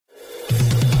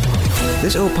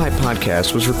This Opie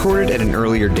podcast was recorded at an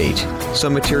earlier date.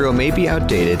 Some material may be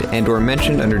outdated and or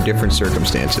mentioned under different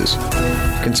circumstances.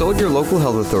 Consult your local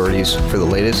health authorities for the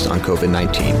latest on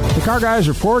COVID-19. The Car Guys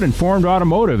Report Informed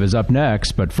Automotive is up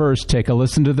next, but first, take a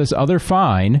listen to this other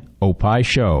fine Opie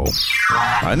show.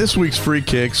 On this week's Free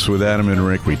Kicks with Adam and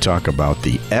Rick, we talk about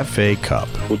the FA Cup.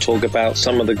 We'll talk about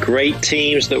some of the great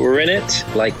teams that were in it,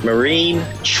 like Marine,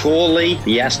 Chorley,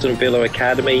 the Aston Villa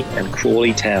Academy, and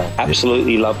Crawley Town.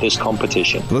 Absolutely love this competition.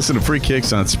 Listen to Free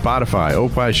Kicks on Spotify,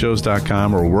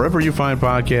 opishows.com, or wherever you find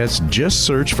podcasts. Just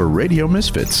search for Radio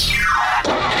Misfits.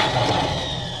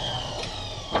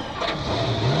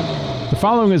 The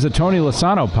following is a Tony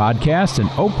Lasano podcast, an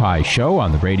Opie show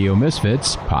on the Radio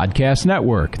Misfits Podcast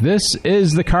Network. This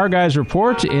is the Car Guys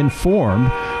Report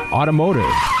Informed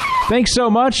Automotive. Thanks so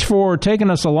much for taking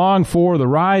us along for the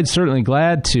ride. Certainly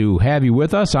glad to have you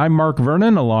with us. I'm Mark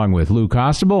Vernon along with Lou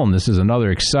Costable, and this is another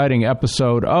exciting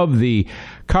episode of the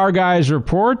Car Guys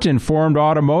Report Informed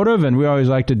Automotive, and we always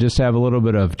like to just have a little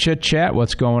bit of chit-chat,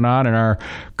 what's going on in our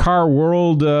car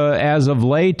world as of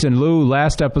late. And Lou,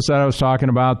 last episode I was talking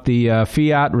about the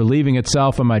Fiat relieving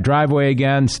itself on my driveway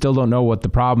again. Still don't know what the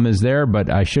problem is there, but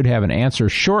I should have an answer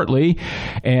shortly.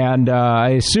 And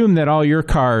I assume that all your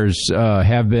cars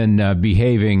have been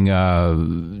behaving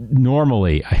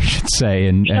normally, I should say,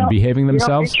 and behaving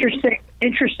themselves.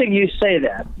 Interesting you say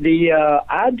that. The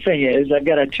odd thing is I've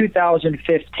got a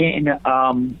 2015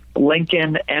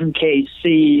 Lincoln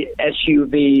MKC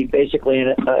SUV, basically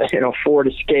in a Ford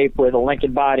Escape with a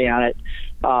Lincoln body on it,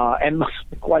 and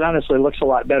quite honestly looks a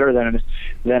lot better than an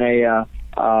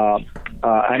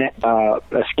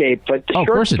Escape. But the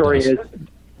short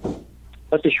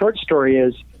story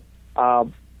is,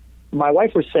 my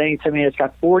wife was saying to me it's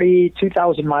got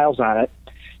 42,000 miles on it.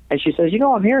 And she says,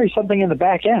 I'm hearing something in the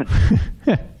back end.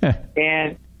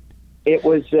 And it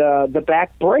was the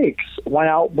back brakes went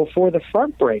out before the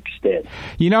front brakes did.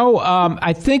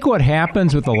 I think what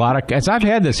happens with a lot of, as I've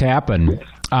had this happen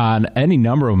on any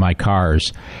number of my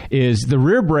cars, is the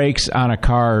rear brakes on a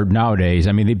car nowadays,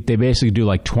 I mean, they basically do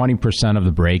like 20% of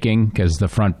the braking because the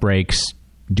front brakes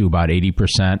do about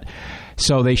 80%.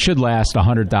 So they should last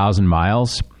 100,000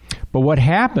 miles. But what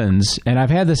happens, and I've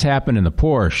had this happen in the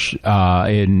Porsche,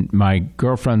 in my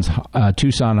girlfriend's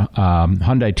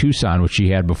Hyundai Tucson, which she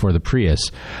had before the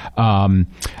Prius.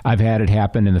 I've had it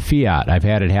happen in the Fiat. I've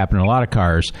had it happen in a lot of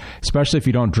cars, especially if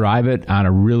you don't drive it on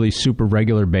a really super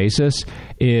regular basis,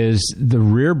 is the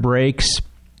rear brakes,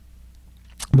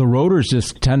 the rotors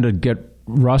just tend to get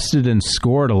rusted and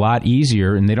scored a lot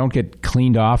easier, and they don't get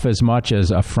cleaned off as much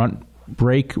as a front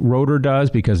brake rotor does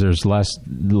because there's less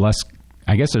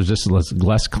I guess there's just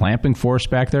less clamping force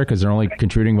back there because they're only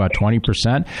contributing about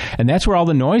 20%. And that's where all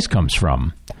the noise comes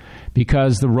from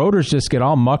because the rotors just get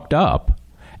all mucked up.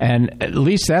 And at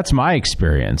least that's my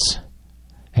experience.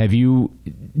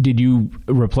 Did you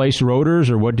replace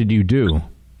rotors or what did you do?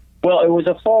 Well, it was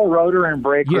a full rotor and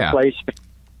brake replacement.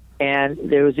 And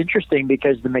it was interesting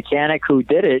because the mechanic who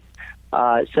did it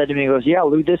said to me, he goes,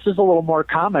 Lou, this is a little more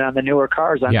common on the newer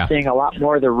cars. I'm seeing a lot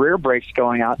more of the rear brakes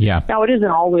going out. Yeah. Now, it is an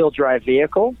all-wheel drive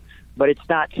vehicle, but it's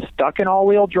not stuck in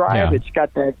all-wheel drive. Yeah. It's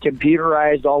got that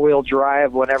computerized all-wheel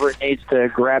drive whenever it needs to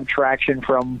grab traction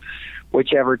from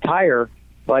whichever tire.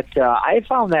 But I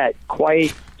found that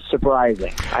quite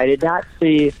surprising. I did not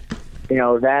see,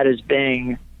 that as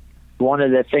being one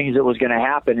of the things that was going to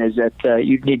happen is that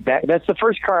you'd need back. That's the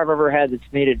first car I've ever had that's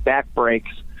needed back brakes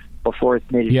before it's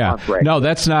needed front brakes. No,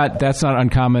 that's not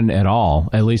uncommon at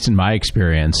all, at least in my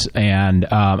experience. And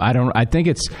I think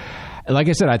it's, like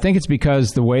I said, I think it's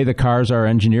because the way the cars are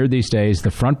engineered these days, the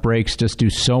front brakes just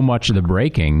do so much of the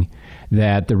braking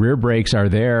that the rear brakes are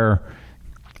there.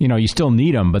 You still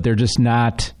need them, but they're just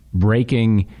not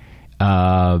braking.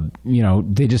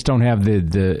 They just don't have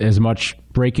the as much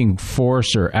braking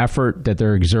force or effort that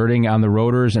they're exerting on the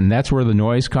rotors, and that's where the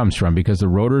noise comes from because the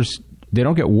rotors, they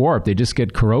don't get warped, they just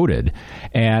get corroded.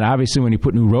 And obviously when you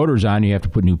put new rotors on, you have to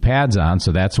put new pads on,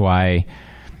 so that's why,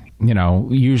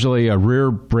 usually a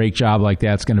rear brake job like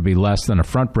that's going to be less than a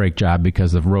front brake job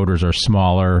because the rotors are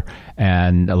smaller,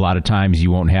 and a lot of times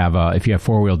you won't have if you have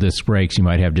four-wheel disc brakes, you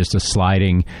might have just a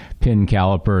sliding pin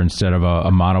caliper instead of a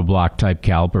monoblock type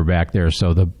caliper back there,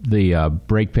 so the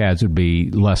brake pads would be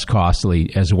less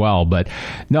costly as well. But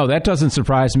no, that doesn't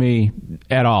surprise me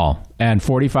at all. And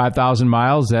 45,000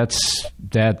 miles,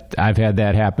 that I've had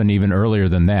that happen even earlier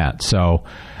than that. So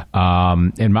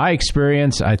in my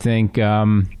experience, I think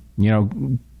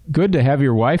good to have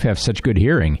your wife have such good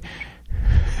hearing.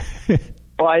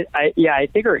 Well, I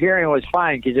think her hearing was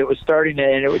fine because it was starting to,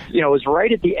 and it was, it was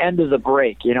right at the end of the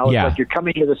break. It's like you're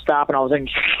coming to the stop, and all of a sudden,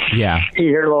 you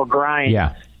hear a little grind.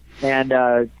 Yeah.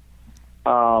 And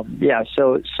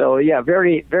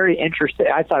very, very interesting.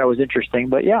 I thought it was interesting,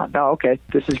 but okay.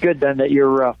 This is good then that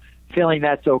you're feeling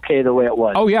that's okay the way it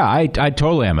was. Oh yeah, I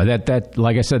totally am. That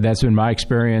like I said, that's been my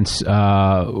experience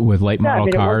with late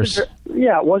model cars.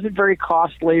 It wasn't very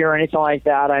costly or anything like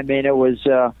that. I mean, it was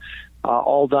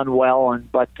all done well,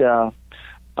 so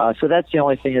that's the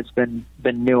only thing that's been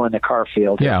new in the car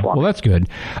field. Yeah, well, that's good.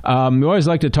 We always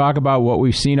like to talk about what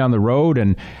we've seen on the road,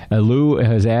 and Lou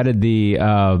has added the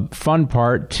fun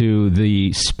part to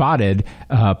the spotted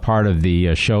part of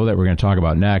the show that we're going to talk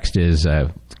about next is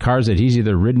cars that he's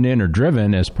either ridden in or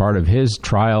driven as part of his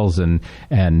trials and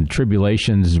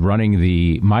tribulations running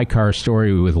the My Car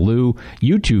Story with Lou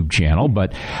YouTube channel.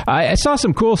 But I saw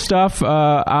some cool stuff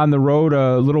on the road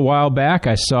a little while back.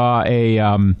 I saw a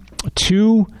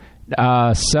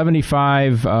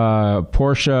 275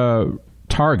 Porsche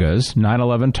Targas,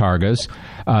 911 Targas,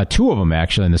 two of them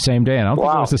actually in the same day, and I don't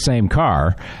think it was the same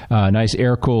car. Nice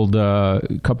air-cooled,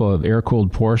 couple of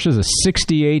air-cooled Porsches, a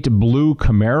 68 blue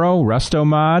Camaro Resto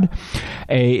Mod.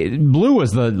 Blue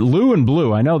was the Lou and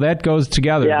blue. I know that goes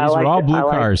together. Yeah, these are all blue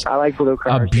cars. I like blue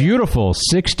cars. A beautiful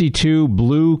 62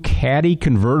 blue Caddy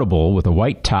convertible with a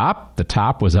white top. The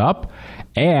top was up,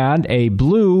 and a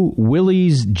blue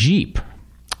Willys Jeep.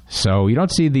 So you don't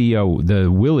see the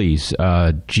Willys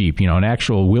Jeep, an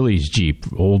actual Willys Jeep,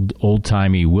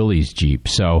 old-timey Willys Jeep.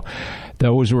 So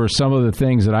those were some of the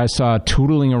things that I saw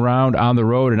tootling around on the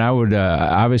road, and I would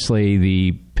obviously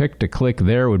the pick to click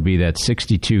there would be that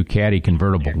 62 Caddy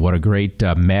convertible. What a great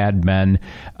Mad Men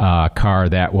car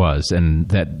that was, and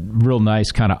that real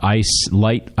nice kind of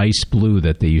light ice blue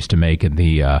that they used to make in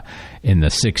the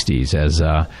 60s as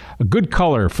a good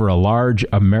color for a large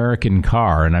American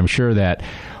car. And I'm sure that.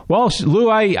 Well, Lou,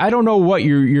 I don't know what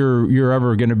you're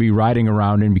ever going to be riding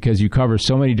around in because you cover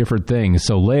so many different things.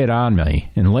 So lay it on me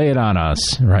and lay it on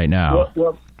us right now.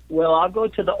 Well, I'll go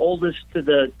to the oldest to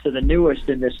the newest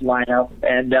in this lineup,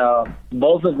 and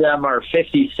both of them are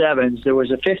 57s. There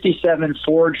was a 57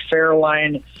 Ford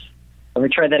Fairlane. Let me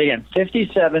try that again.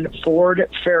 57 Ford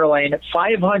Fairlane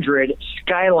 500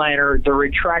 Skyliner, the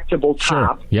retractable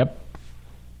top. Sure. Yep.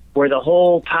 Where the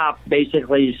whole top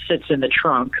basically sits in the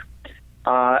trunk.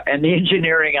 And the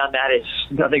engineering on that is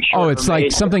nothing short. Oh, it's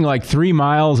like something like 3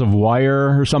 miles of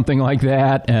wire or something like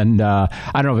that. And I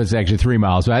don't know if it's actually 3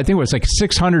 miles, but I think it was like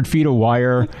 600 feet of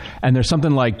wire. And there's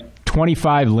something like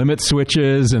 25 limit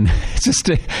switches. And it's just,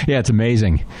 it's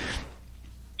amazing.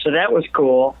 So that was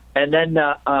cool. And then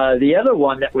the other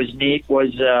one that was neat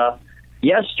was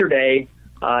yesterday.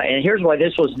 And here's why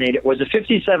this was neat. It was a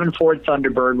 57 Ford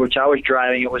Thunderbird, which I was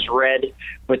driving. It was red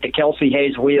with the Kelsey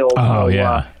Hayes wheels. Oh,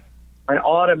 yeah. An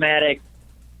automatic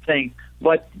thing.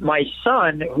 But my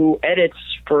son, who edits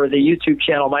for the YouTube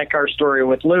channel My Car Story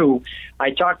with Lou, I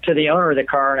talked to the owner of the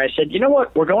car, and I said, you know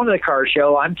what? We're going to the car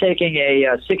show. I'm taking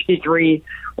a 63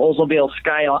 Oldsmobile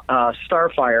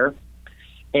Starfire,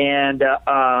 and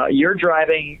you're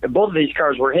driving, both of these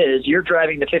cars were his, you're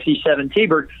driving the 57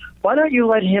 T-Bird. Why don't you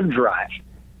let him drive?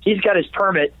 He's got his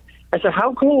permit. I said,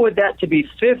 how cool would that to be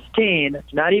 15,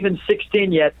 not even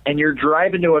 16 yet, and you're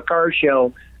driving to a car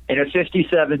show in a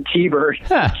 57 T-Bird.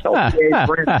 So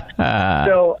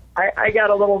I got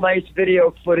a little nice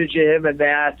video footage of him and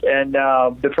that, and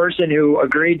the person who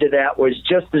agreed to that was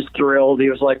just as thrilled. He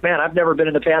was like, man, I've never been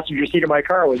in the passenger seat of my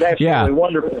car. It was absolutely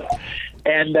wonderful.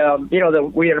 And,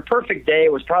 we had a perfect day.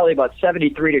 It was probably about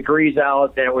 73 degrees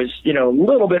out, and it was, a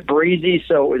little bit breezy,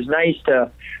 so it was nice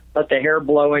to let the hair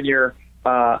blow in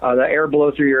the air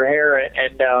blow through your hair.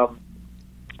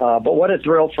 But what a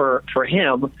thrill for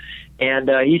him. And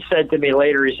he said to me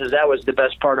later, he says, that was the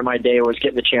best part of my day, was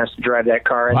getting the chance to drive that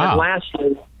car. And wow.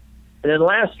 then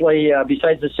lastly,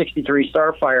 besides the 63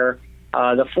 Starfire,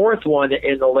 the fourth one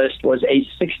in the list was a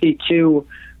 62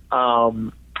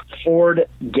 Ford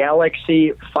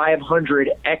Galaxy 500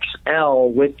 XL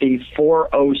with the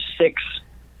 406,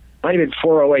 might have been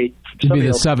 408. It'd be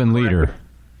the 7-liter.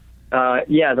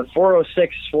 The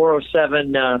 406,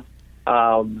 407,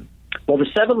 well, the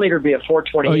 7-liter would be a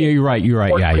 428. Oh, yeah, you're right.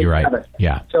 Yeah, you're right.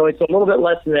 Yeah. So it's a little bit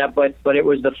less than that, but it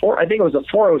was I think it was a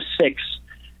 406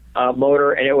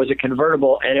 motor, and it was a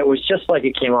convertible, and it was just like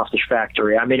it came off the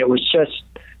factory. I mean, it was just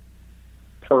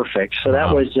perfect. So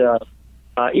that was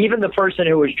even the person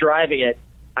who was driving it.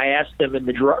 I asked him in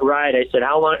the ride. I said,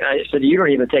 "How long?" I said, "You don't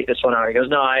even take this one out." He goes,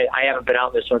 "No, I haven't been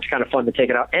out this one. It's kind of fun to take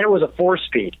it out." And it was a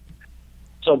 4-speed.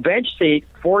 So bench seat,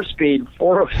 4-speed,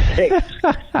 406.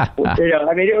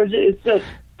 It's just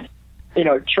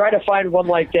try to find one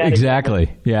like that.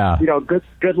 Exactly. Yeah.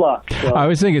 Good luck. So. I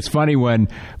always think it's funny when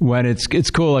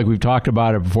it's cool. Like we've talked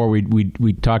about it before.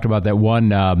 We talked about that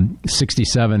one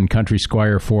 67 Country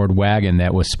Squire Ford wagon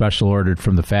that was special ordered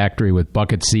from the factory with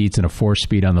bucket seats and a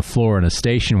 4-speed on the floor and a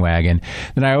station wagon.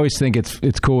 And I always think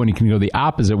it's cool when you can go the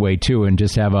opposite way too and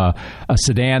just have a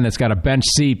sedan that's got a bench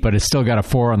seat but it's still got a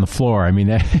 4 on the floor. I mean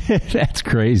that's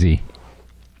crazy.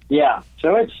 Yeah.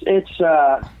 So it's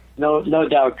no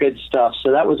doubt good stuff.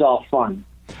 So that was all fun.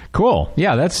 Cool.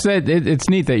 Yeah, it's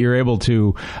neat that you're able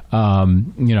to,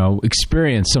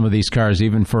 experience some of these cars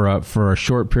even for a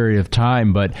short period of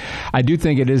time. But I do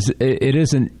think it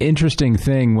is an interesting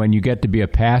thing when you get to be a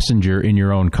passenger in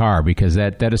your own car, because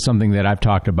that is something that I've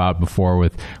talked about before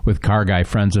with car guy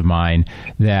friends of mine.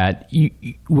 That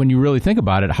when you really think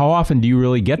about it, how often do you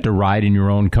really get to ride in your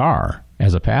own car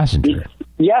as a passenger?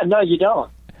 Yeah, no, you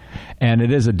don't. And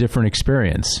it is a different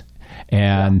experience.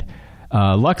 And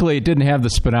luckily, it didn't have the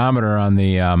speedometer on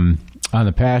the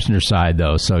passenger side,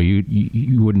 though, so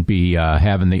you wouldn't be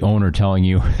having the owner telling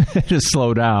you to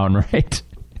slow down, right?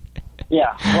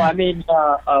 Yeah. Well, I mean,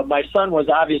 my son was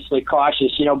obviously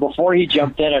cautious, before he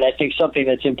jumped in, and I think something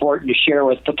that's important to share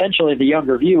with potentially the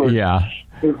younger viewers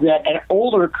is that an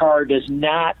older car does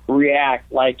not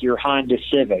react like your Honda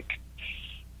Civic.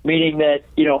 Meaning that,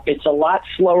 it's a lot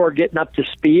slower getting up to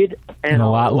speed and a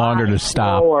lot longer to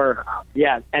stop.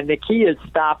 Yeah, and the key is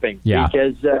stopping. Yeah.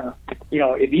 Because,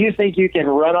 if you think you can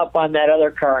run up on that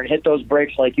other car and hit those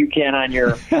brakes like you can on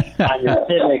your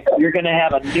Civic, you're going to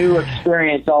have a new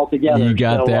experience altogether. You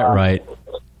got that right.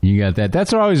 You got that.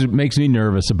 That's what always makes me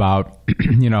nervous about,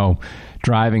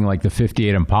 driving like the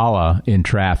 58 Impala in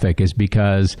traffic is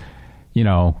because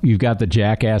you've got the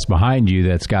jackass behind you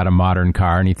that's got a modern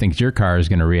car, and he thinks your car is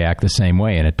going to react the same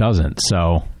way, and it doesn't.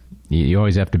 So you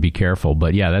always have to be careful.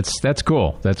 But yeah, that's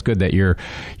cool. That's good that you're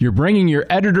bringing your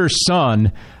editor's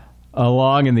son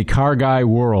along in the car guy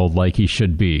world like he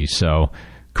should be. So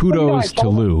kudos to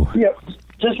Lou. Yeah.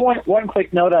 Just one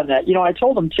quick note on that. I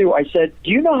told him, too, I said,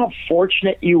 do you know how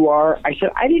fortunate you are? I said,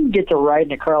 I didn't get to ride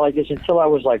in a car like this until I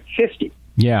was like 50.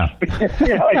 Yeah.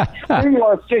 Here you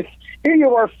are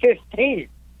 15.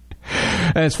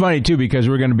 And it's funny, too, because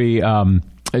we're going to be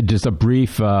just a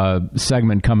brief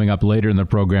segment coming up later in the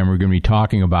program. We're going to be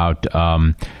talking about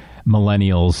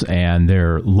millennials and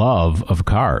their love of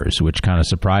cars, which kind of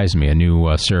surprised me, a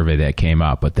new survey that came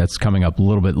out. But that's coming up a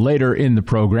little bit later in the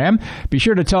program. Be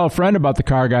sure to tell a friend about the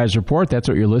Car Guys Report. That's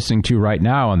what you're listening to right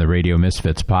now on the Radio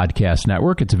Misfits Podcast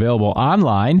Network. It's available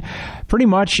online pretty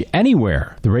much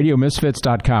anywhere. The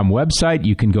RadioMisfits.com website.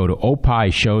 You can go to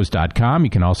opishows.com. You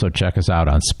can also check us out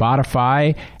on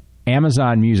Spotify,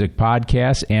 Amazon Music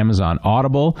Podcasts, Amazon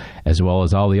Audible, as well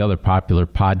as all the other popular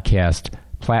podcast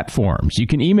platforms. You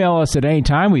can email us at any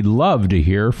time. We'd love to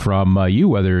hear from you,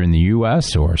 whether in the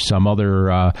U.S. or some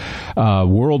other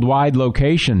worldwide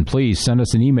location. Please send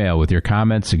us an email with your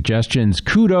comments, suggestions,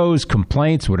 kudos,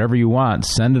 complaints, whatever you want.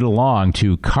 Send it along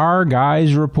to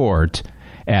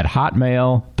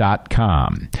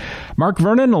carguysreport@hotmail.com. Mark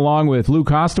Vernon, along with Lou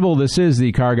Constable. This is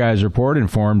the Car Guys Report,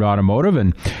 Informed Automotive.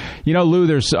 And, Lou,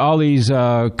 there's all these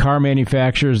car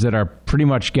manufacturers that are pretty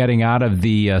much getting out of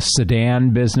the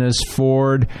sedan business.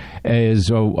 Ford is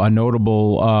a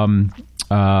notable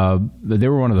they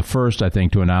were one of the first, I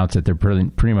think, to announce that they're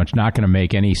pretty much not going to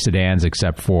make any sedans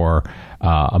except for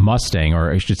a Mustang,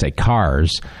 or I should say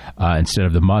cars, instead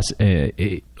of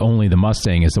only the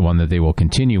Mustang is the one that they will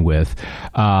continue with.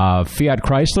 Fiat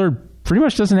Chrysler pretty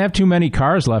much doesn't have too many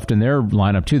cars left in their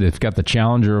lineup, too. They've got the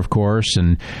Challenger, of course,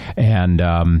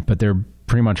 but they're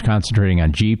pretty much concentrating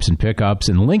on Jeeps and pickups.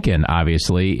 And Lincoln,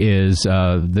 obviously, is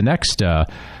the next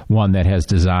one that has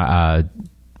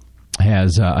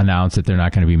announced that they're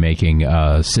not going to be making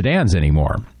sedans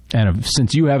anymore. And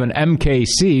since you have an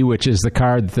MKC, which is the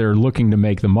car that they're looking to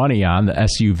make the money on, the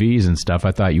SUVs and stuff,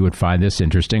 I thought you would find this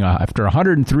interesting. After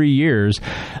 103 years,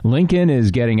 Lincoln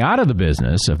is getting out of the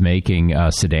business of making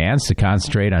sedans to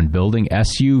concentrate on building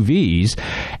SUVs.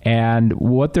 And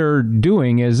what they're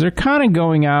doing is they're kind of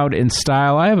going out in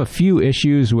style. I have a few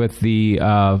issues with the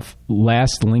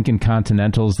last Lincoln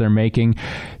Continentals they're making.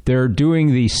 They're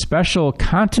doing the special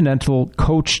Continental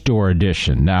Coach Door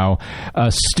Edition. Now,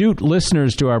 astute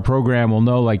listeners to our program will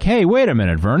know, like, hey, wait a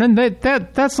minute, Vernon,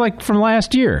 that's like from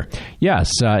last year.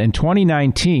 Yes, in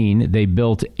 2019, they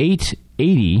built 80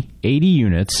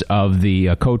 units of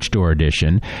the Coach Door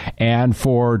Edition. And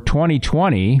for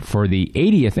 2020, for the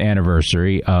 80th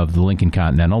anniversary of the Lincoln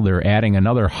Continental, they're adding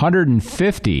another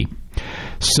 150.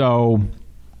 So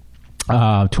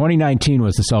 2019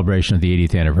 was the celebration of the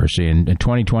 80th anniversary, and in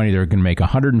 2020 they're going to make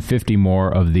 150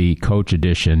 more of the Coach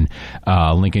Edition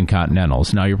Lincoln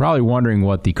Continentals. Now, you're probably wondering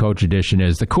what the Coach Edition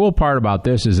is. The cool part about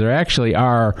this is there actually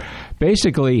are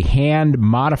basically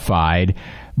hand-modified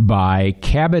by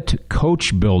Cabot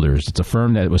Coach Builders. It's a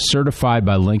firm that was certified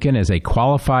by Lincoln as a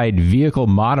qualified vehicle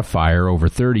modifier over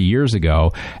 30 years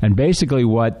ago, and basically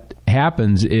what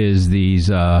happens is these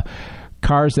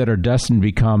cars that are destined to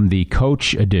become the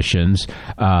Coach Editions,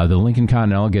 the Lincoln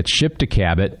Continental gets shipped to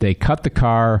Cabot. They cut the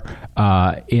car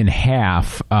in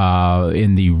half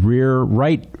in the rear,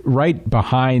 right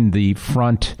behind the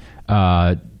front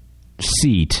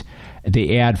seat.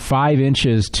 They add 5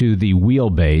 inches to the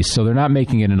wheelbase, so they're not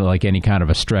making it into like any kind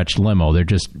of a stretched limo. They're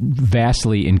just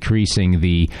vastly increasing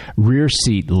the rear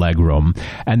seat legroom.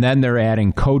 And then they're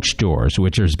adding coach doors,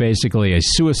 which is basically a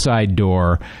suicide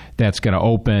door that's going to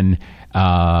open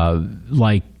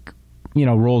like, you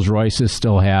know, Rolls-Royces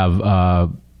still have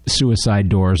suicide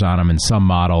doors on them in some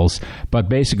models, but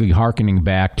basically hearkening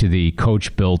back to the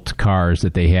Coach-built cars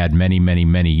that they had many, many,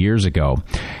 many years ago.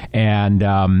 And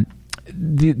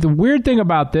the weird thing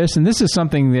about this, and this is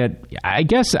something that I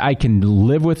guess I can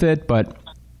live with it, but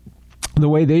the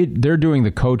way they're doing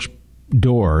the Coach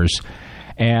doors,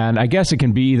 and I guess it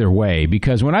can be either way,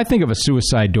 because when I think of a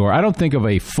suicide door, I don't think of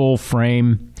a full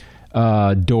frame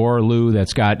door, Lou,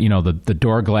 that's got, you know, the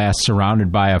door glass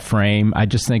surrounded by a frame. I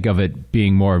just think of it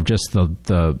being more of just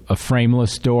a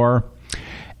frameless door.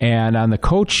 And on the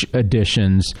Coach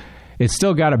Editions, it's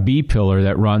still got a B-pillar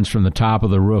that runs from the top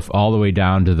of the roof all the way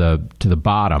down to the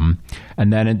bottom.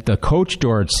 And then the Coach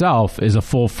door itself is a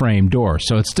full frame door.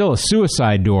 So it's still a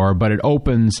suicide door, but it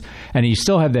opens and you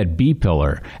still have that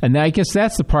B-pillar. And I guess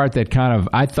that's the part that kind of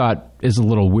I thought is a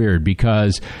little weird,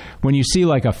 because when you see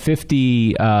like a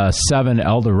 57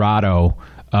 Eldorado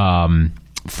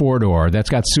 4-door that's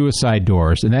got suicide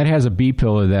doors, and that has a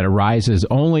B-pillar that arises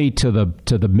only to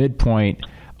the midpoint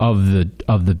of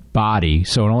the body,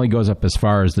 so it only goes up as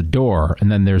far as the door,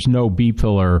 and then there's no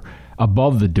B-pillar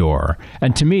above the door.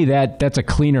 And to me, that's a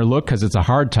cleaner look, because it's a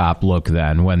hardtop look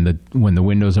then when the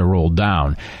windows are rolled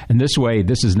down. And this way,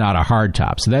 this is not a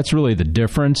hardtop. So that's really the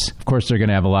difference. Of course, they're going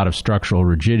to have a lot of structural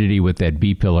rigidity with that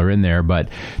B-pillar in there, but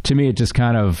to me, it just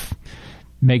kind of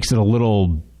makes it a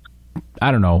little,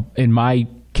 I don't know, in my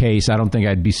case, I don't think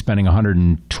I'd be spending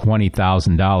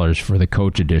 $120,000 for the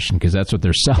Coach Edition, because that's what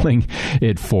they're selling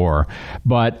it for.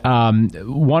 But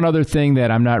one other thing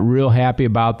that I'm not real happy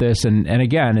about this, and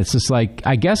again, it's just like,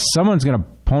 I guess someone's going to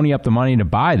pony up the money to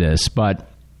buy this, but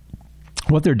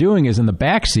what they're doing is in the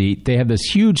back seat, they have this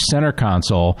huge center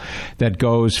console that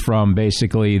goes from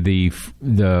basically the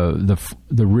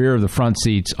rear of the front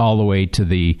seats all the way to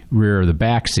the rear of the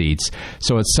back seats.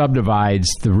 So it subdivides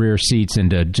the rear seats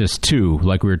into just 2,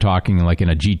 like we were talking, like in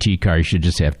a GT car, you should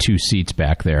just have 2 seats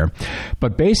back there.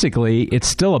 But basically, it's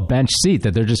still a bench seat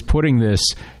that they're just putting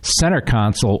this center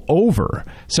console over.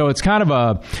 So it's kind of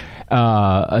a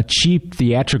cheap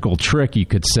theatrical trick, you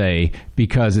could say,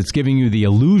 because it's giving you the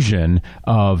illusion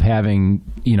of having,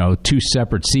 you know, 2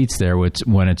 separate seats there,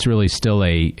 when it's really still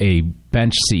a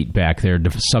bench seat back there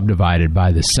subdivided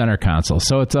by the center console.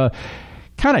 So it's a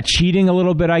kind of cheating a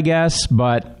little bit, I guess,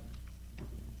 but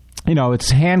you know,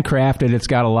 it's handcrafted. It's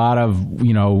got a lot of,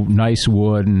 you know, nice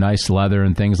wood and nice leather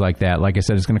and things like that. Like I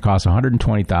said, it's going to cost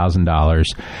 $120,000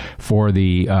 for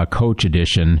the Coach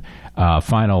Edition,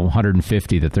 final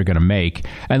 $150,000 that they're going to make.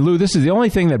 And Lou, this is the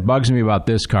only thing that bugs me about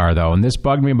this car, though, and this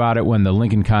bugged me about it when the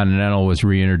Lincoln Continental was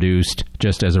reintroduced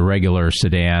just as a regular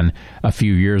sedan a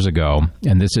few years ago.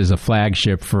 And this is a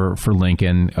flagship for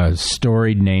Lincoln, a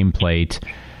storied nameplate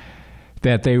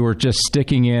that they were just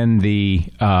sticking in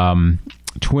the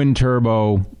twin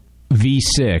turbo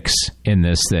V6 in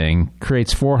this thing.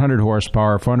 Creates 400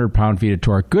 horsepower, 400 pound-feet of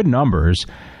torque. Good numbers,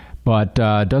 but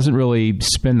doesn't really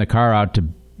spin the car out to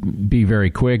be very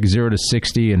quick, 0 to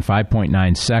 60 in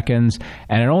 5.9 seconds.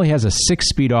 And it only has a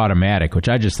 6-speed automatic, which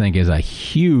I just think is a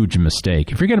huge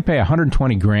mistake. If you're going to pay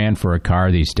 $120,000 for a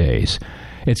car these days,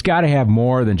 it's got to have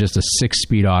more than just a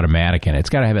 6-speed automatic in it. It's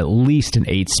got to have at least an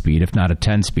 8-speed, if not a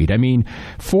 10-speed. I mean,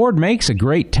 Ford makes a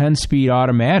great 10-speed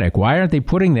automatic. Why aren't they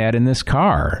putting that in this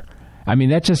car? I mean,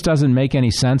 that just doesn't make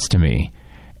any sense to me.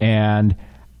 And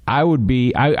I would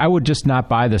just not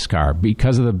buy this car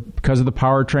because of the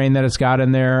powertrain that it's got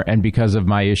in there, and because of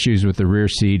my issues with the rear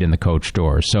seat and the coach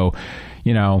door. So,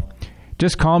 you know,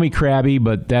 just call me crabby,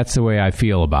 but that's the way I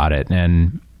feel about it.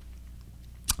 And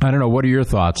I don't know. What are your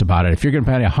thoughts about it? If you're going to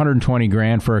pay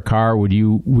 $120,000 for a car, would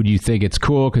you think it's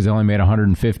cool because they only made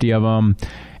 150 of them,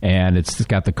 and it's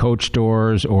got the coach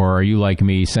doors, or are you like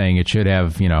me saying it should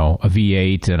have, you know, a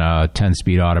V8 and a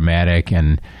 10-speed automatic,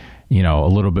 and a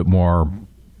little bit more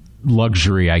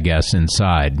luxury, I guess,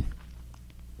 inside.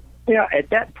 Yeah, at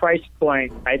that price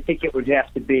point, I think it would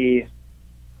have to be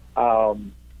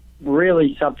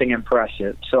really something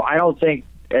impressive. So I don't think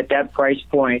at that price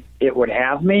point it would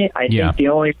have me. I think the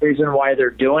only reason why they're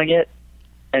doing it,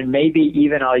 and maybe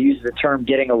even I'll use the term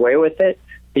getting away with it,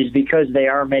 is because they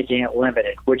are making it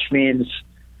limited, which means,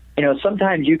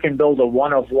 sometimes you can build a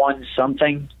one-of-one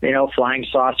something, flying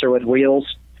saucer with wheels.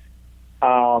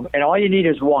 And all you need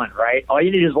is one, right? All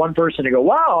you need is one person to go,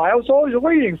 wow, I was always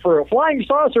waiting for a flying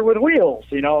saucer with wheels.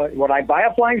 Would I buy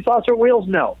a flying saucer with wheels?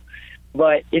 No.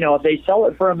 But, if they sell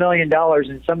it for $1 million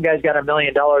and some guy's got $1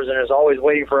 million and is always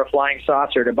waiting for a flying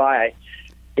saucer to buy,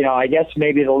 I guess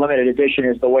maybe the limited edition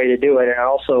is the way to do it. And it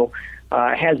also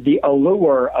has the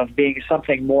allure of being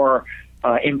something more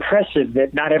impressive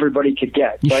that not everybody could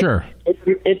get. But sure.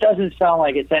 It doesn't sound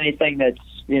like it's anything that's,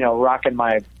 rocking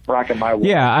my world.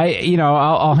 Yeah,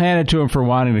 I'll hand it to him for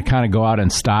wanting to kind of go out in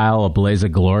style, a blaze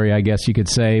of glory, I guess you could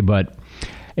say. But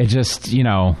it just,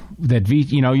 that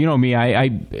me,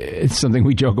 it's something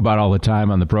we joke about all the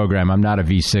time on the program. I'm not a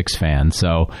V6 fan,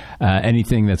 so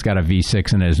anything that's got a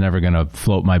V6 in it is never going to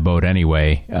float my boat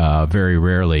anyway. Very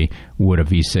rarely would a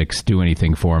V6 do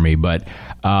anything for me, but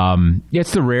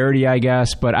it's the rarity, I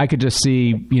guess. But I could just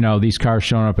see, these cars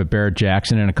showing up at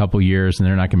Barrett-Jackson in a couple years, and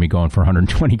they're not going to be going for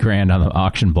 $120,000 on the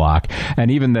auction block. And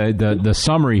even the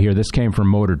summary here, this came from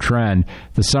Motor Trend.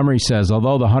 The summary says,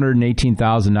 although the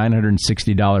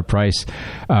 $118,960 price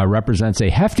represents a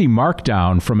hefty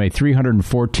markdown from a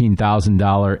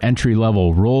 $314,000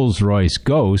 entry-level Rolls-Royce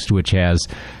Ghost, which has,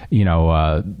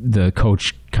 the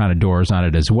coach kind of doors on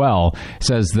it as well,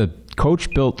 says the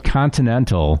coach-built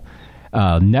Continental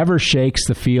never shakes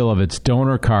the feel of its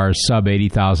donor car's sub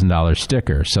 $80,000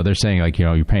 sticker. So they're saying,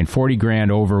 you're paying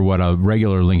 $40,000 over what a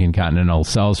regular Lincoln Continental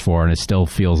sells for, and it still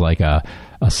feels like a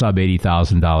sub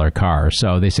 $80,000 car.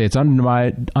 So they say it's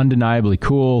undeniably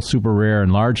cool, super rare,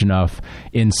 and large enough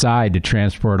inside to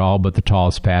transport all but the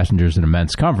tallest passengers in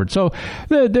immense comfort. So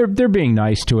they're being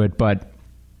nice to it, but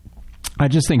I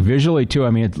just think visually too,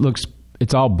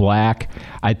 it's all black.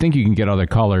 I think you can get other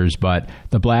colors, but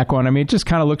the black one, it just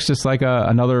kind of looks just like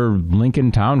another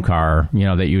Lincoln town car,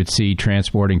 that you would see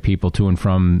transporting people to and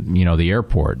from, the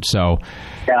airport. So,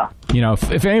 yeah.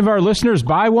 If any of our listeners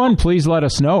buy one, please let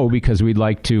us know, because we'd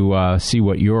like to see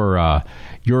what your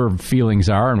feelings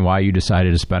are and why you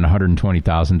decided to spend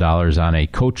 $120,000 on a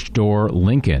coach door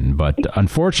Lincoln. But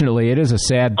unfortunately, it is a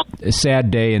sad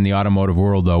day in the automotive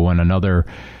world, though, when another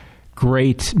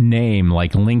great name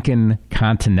like Lincoln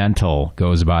Continental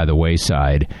goes by the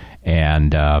wayside.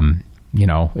 And,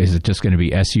 is it just going to be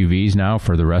SUVs now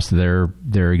for the rest of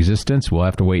their existence? We'll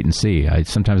have to wait and see.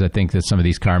 Sometimes I think that some of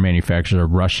these car manufacturers are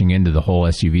rushing into the whole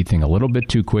SUV thing a little bit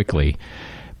too quickly,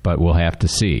 but we'll have to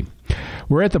see.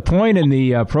 We're at the point in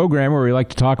the program where we like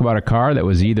to talk about a car that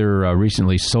was either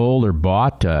recently sold or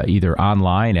bought, either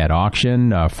online, at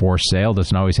auction, for sale.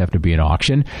 Doesn't always have to be an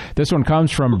auction. This one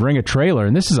comes from Bring a Trailer,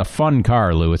 and this is a fun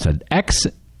car, Lou. It's an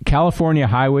ex-California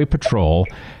Highway Patrol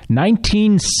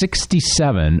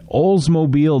 1967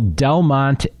 Oldsmobile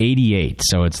Delmont 88.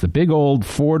 So it's the big old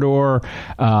four-door,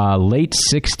 late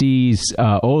 60s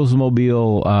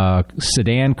Oldsmobile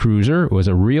sedan cruiser. It was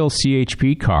a real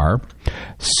CHP car,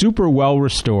 super well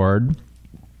restored.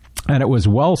 And it was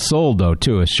well sold, though,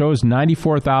 too. It shows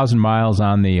 94,000 miles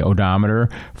on the odometer,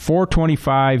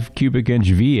 425 cubic inch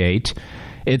V8.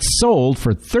 It's sold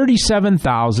for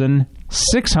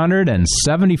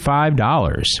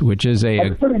 $37,675, which is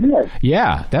that's pretty good.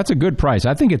 Yeah, that's a good price.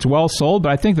 I think it's well sold,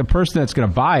 but I think the person that's going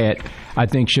to buy it, I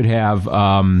think, should have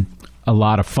a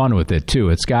lot of fun with it, too.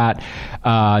 It's got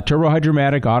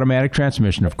turbo-hydromatic automatic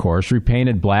transmission, of course,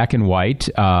 repainted black and white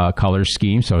color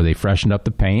scheme, so they freshened up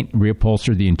the paint,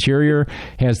 reupholstered the interior,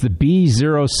 has the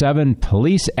B07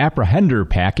 police apprehender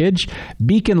package,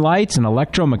 beacon lights, an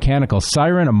electromechanical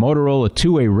siren, a Motorola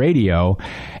two-way radio,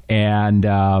 and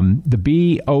the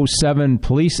B07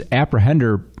 police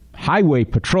apprehender Highway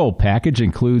Patrol package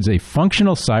includes a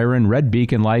functional siren, red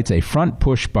beacon lights, a front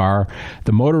push bar,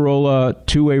 the Motorola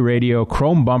two-way radio,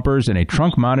 chrome bumpers, and a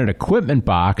trunk-mounted equipment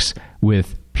box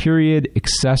with period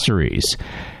accessories.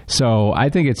 So I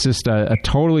think it's just a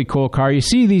totally cool car. You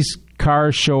see these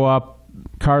cars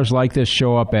like this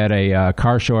show up at a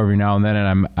car show every now and then,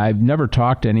 and I've never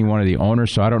talked to any one of the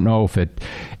owners, so I don't know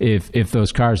if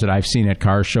those cars that I've seen at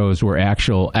car shows were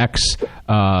actual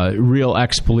real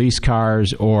ex-police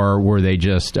cars, or were they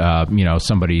just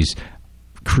somebody's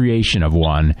creation of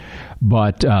one.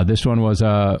 But this one was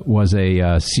a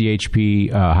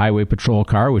CHP highway patrol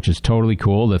car, which is totally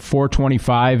cool. The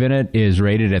 425 in it is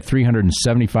rated at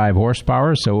 375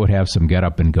 horsepower, so it would have some get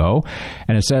up and go.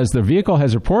 And it says the vehicle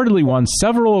has reportedly won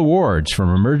several awards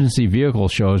from emergency vehicle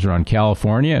shows around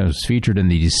California. It was featured in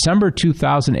the December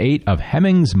 2008 of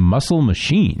Hemmings Muscle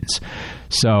Machines.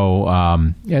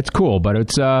 So it's cool, but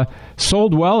it's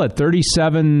sold well at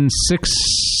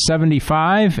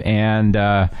 $37,675, and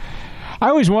I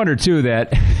always wonder, too,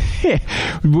 that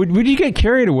would you get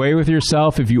carried away with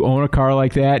yourself if you own a car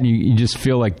like that and you just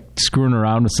feel like screwing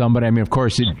around with somebody? I mean, of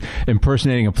course,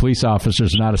 impersonating a police officer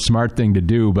is not a smart thing to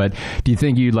do, but do you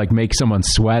think you'd like make someone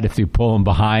sweat if you pull them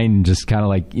behind and just kind of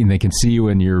like, they can see you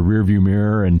in your rearview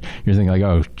mirror and you're thinking like,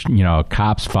 oh, a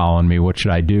cop's following me, what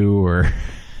should I do? Or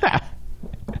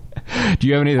do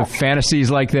you have any of the fantasies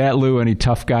like that, Lou? Any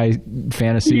tough guy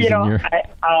fantasies?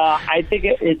 I think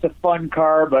it's a fun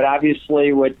car, but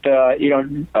obviously, with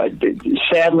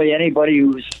sadly, anybody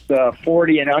who's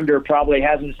 40 and under probably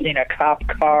hasn't seen a cop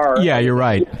car. Yeah, you're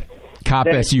right. Cop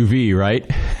SUV, right?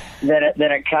 Then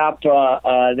a cop. What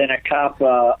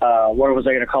was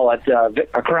I going to call it?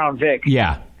 A Crown Vic.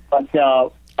 Yeah. But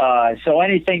so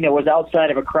anything that was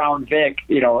outside of a Crown Vic,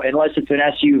 unless it's an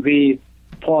SUV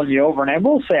pulling you over. And I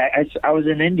will say, I was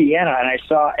in Indiana and I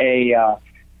saw a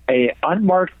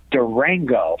unmarked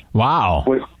Durango. Wow.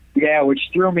 Which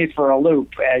threw me for a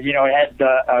loop. It had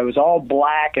it was all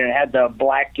black and it had the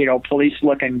black, police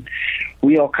looking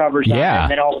wheel covers on it. And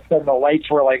then all of a sudden the lights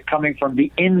were like coming from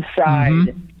the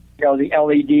inside, the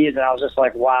LEDs, and I was just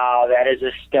like, wow, that is a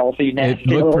stealthy. It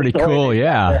looked pretty cool,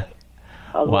 yeah.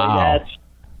 I was like,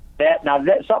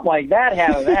 something like that,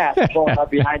 having that pulling up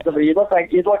behind somebody, you'd look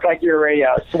like you're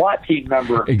a SWAT team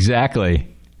member. Exactly.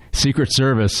 Secret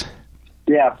Service.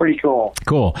 Yeah, pretty cool.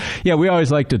 Cool. Yeah, we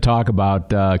always like to talk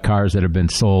about cars that have been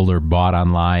sold or bought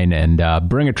online. And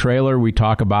Bring a Trailer, we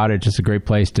talk about it. Just a great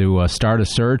place to start a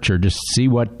search or just see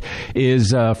what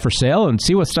is for sale and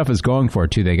see what stuff is going for,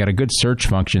 too. They got a good search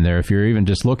function there. If you're even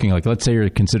just looking, like let's say you're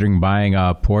considering buying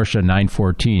a Porsche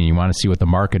 914, you want to see what the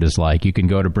market is like. You can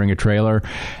go to Bring a Trailer,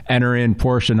 enter in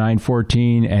Porsche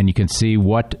 914, and you can see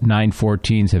what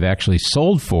 914s have actually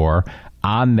sold for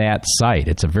on that site.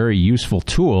 It's a very useful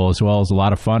tool as well as a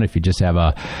lot of fun if you just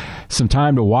have some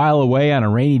time to while away on a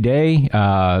rainy day.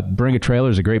 Bring a Trailer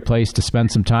is a great place to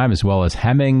spend some time, as well as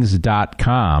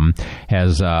Hemmings.com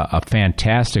has a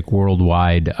fantastic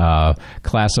worldwide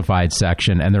classified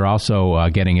section, and they're also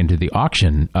getting into the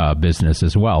auction business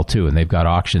as well, too, and they've got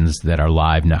auctions that are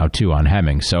live now, too, on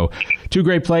Hemmings. So two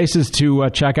great places to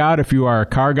check out if you are a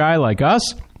car guy like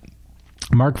us.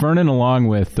 Mark Vernon along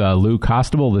with Lou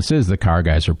Costable. This is the Car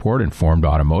Guys Report, Informed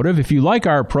Automotive. If you like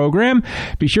our program,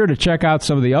 be sure to check out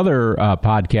some of the other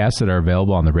podcasts that are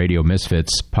available on the Radio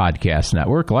Misfits podcast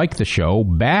network, like the show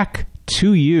Back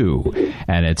to You,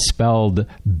 and it's spelled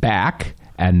back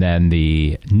and then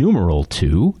the numeral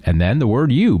 2, and then the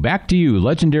word you. Back to You,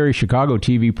 legendary Chicago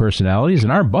TV personalities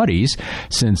and our buddies,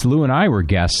 since Lou and I were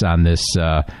guests on this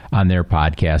on their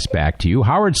podcast, Back to You.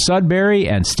 Howard Sudbury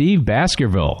and Steve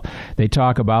Baskerville. They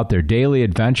talk about their daily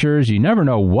adventures. You never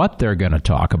know what they're going to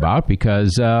talk about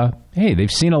because, hey, they've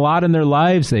seen a lot in their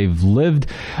lives. They've lived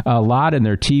a lot in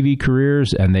their TV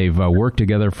careers, and they've worked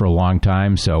together for a long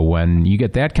time. So when you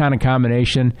get that kind of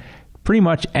combination, pretty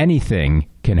much anything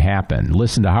can happen.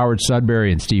 Listen to Howard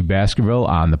Sudbury and Steve Baskerville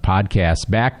on the podcast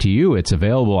Back to You. It's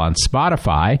available on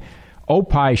Spotify,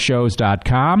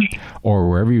 opishows.com, or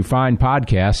wherever you find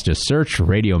podcasts. Just search for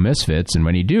Radio Misfits, and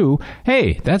when you do,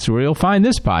 hey, that's where you'll find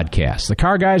this podcast. The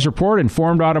Car Guys Report,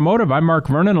 Informed Automotive. I'm Mark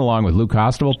Vernon along with Lou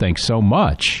Costable. Thanks so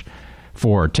much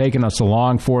for taking us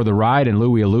along for the ride. And Lou,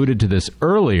 we alluded to this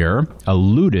earlier. You were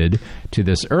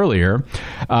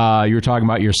talking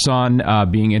about your son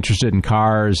being interested in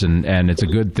cars, and it's a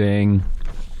good thing.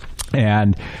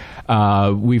 And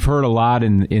we've heard a lot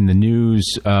in the news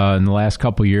in the last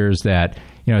couple of years that,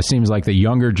 it seems like the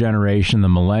younger generation, the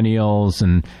millennials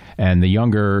and the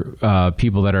younger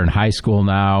people that are in high school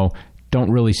now don't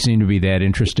really seem to be that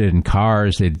interested in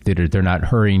cars. They're not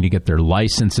hurrying to get their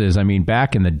licenses. I mean,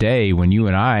 back in the day when you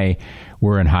and I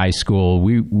were in high school,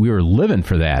 we were living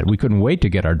for that. We couldn't wait to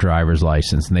get our driver's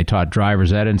license, and they taught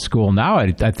driver's ed in school. Now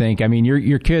I think,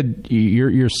 your kid,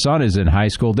 your son is in high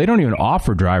school. They don't even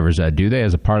offer driver's ed, do they,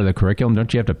 as a part of the curriculum?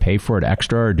 Don't you have to pay for it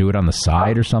extra or do it on the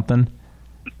side or something?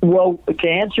 Well, to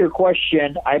answer your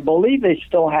question, I believe they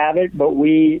still have it, but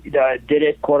we did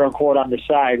it, quote unquote, on the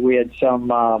side. We had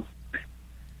some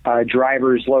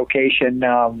driver's location,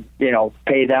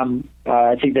 pay them.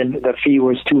 I think the fee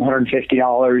was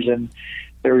 $250, and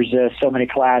there's so many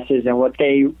classes, and what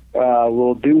they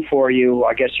will do for you,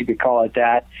 I guess you could call it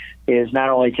that, is not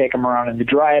only take them around in the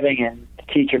driving and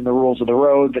teach them the rules of the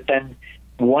road, but then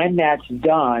when that's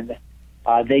done,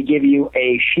 they give you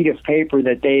a sheet of paper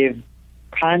that they've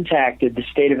contacted the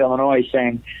state of Illinois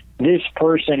saying this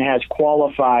person has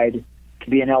qualified to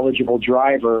be an eligible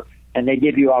driver, and they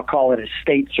give you, I'll call it a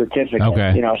state certificate.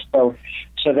 Okay.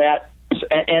 So that,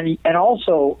 and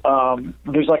also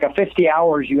there's like a 50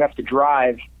 hours you have to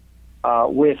drive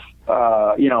with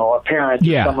a parent,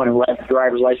 or someone who has a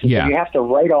driver's license. Yeah. And you have to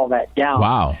write all that down.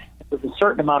 Wow. There's a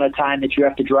certain amount of time that you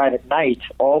have to drive at night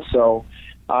also,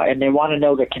 and they want to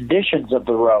know the conditions of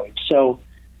the road. So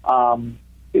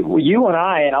you and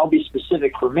I, and I'll be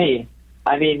specific for me,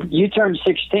 I mean, you turn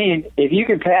 16, if you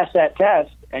can pass that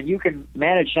test and you can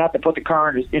manage not to put the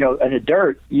car in the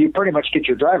dirt, you pretty much get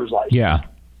your driver's license. Yeah.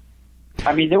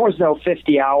 I mean, there was no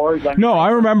 50 hours. I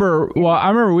remember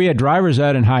we had driver's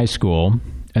ed in high school,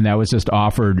 and that was just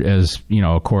offered as,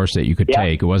 a course that you could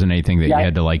take. It wasn't anything that you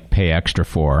had to pay extra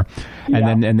for.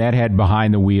 And that had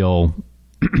behind the wheel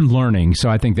learning. So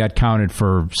I think that counted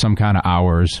for some kind of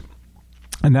hours.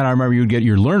 And then I remember you'd get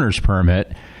your learner's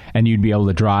permit, and you'd be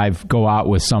able to go out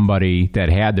with somebody that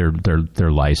had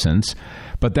their license.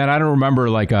 But then I don't remember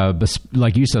like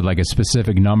you said, like a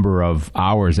specific number of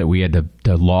hours that we had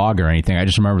to log or anything. I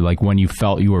just remember when you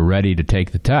felt you were ready to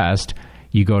take the test,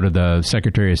 you go to the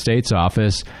Secretary of State's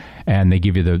office and they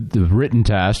give you the written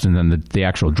test and then the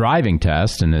actual driving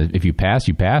test. And if you pass,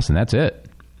 you pass, and that's it.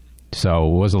 So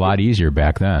it was a lot easier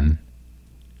back then.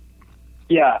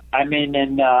 Yeah, I mean,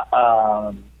 and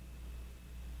to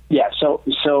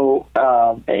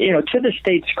the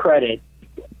state's credit,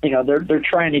 they're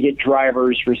trying to get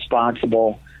drivers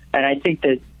responsible, and I think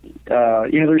that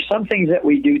there's some things that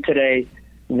we do today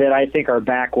that I think are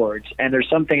backwards, and there's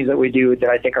some things that we do that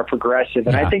I think are progressive,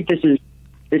 and I think this is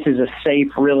a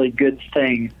safe, really good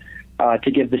thing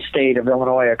to give the state of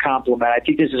Illinois a compliment. I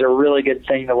think this is a really good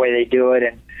thing the way they do it,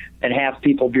 and have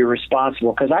people be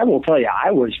responsible. Because I will tell you, I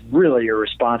was really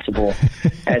irresponsible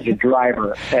as a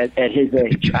driver at his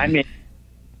age. I mean,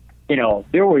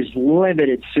 there was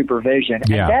limited supervision,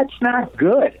 and that's not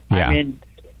good. Yeah. I mean,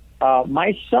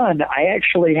 my son, I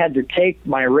actually had to take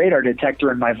my radar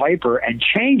detector in my Viper and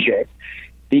change it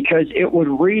because it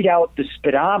would read out the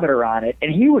speedometer on it,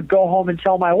 and he would go home and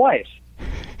tell my wife.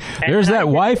 There's that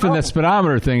wife and the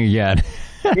speedometer thing again.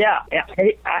 Yeah.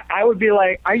 Hey, I would be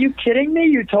like, are you kidding me?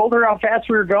 You told her how fast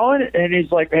we were going? And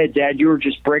he's like, hey, Dad, you were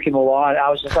just breaking the law. And I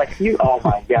was just like, oh,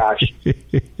 my gosh.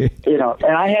 And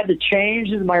I had to change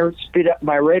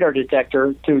my radar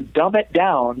detector to dumb it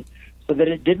down so that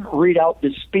it didn't read out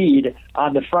the speed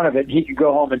on the front of it, and he could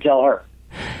go home and tell her.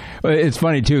 Well, it's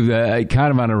funny, too,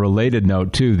 kind of on a related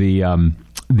note, too, the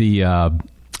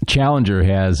Challenger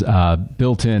has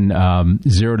built-in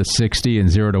 0 to 60 and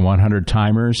 0 to 100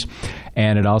 timers,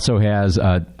 and it also has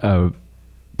a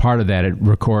part of that. It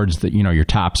records your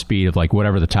top speed of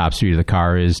whatever the top speed of the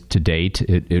car is to date.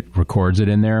 It records it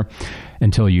in there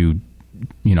until you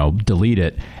delete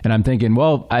it. And I'm thinking,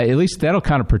 well, at least that'll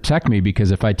kind of protect me,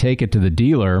 because if I take it to the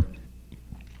dealer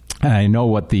and I know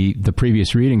what the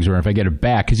previous readings were, if I get it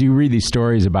back, because you read these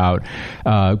stories about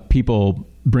people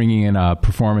bringing in a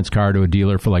performance car to a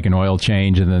dealer for an oil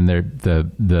change, and then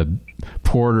the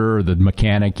porter or the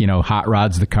mechanic, hot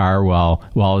rods the car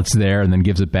while it's there, and then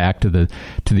gives it back to the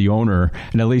owner.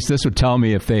 And at least this would tell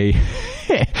me if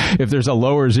there's a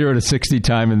lower 0 to 60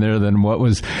 time in there than what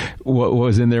was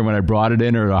in there when I brought it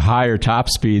in, or a higher top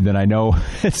speed, then I know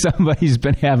somebody's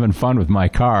been having fun with my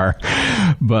car.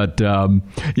 But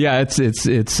it's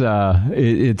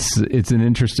an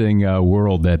interesting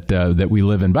world that we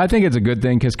live in. But I think it's a good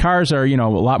thing, because cars are a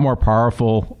lot more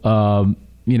powerful.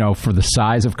 For the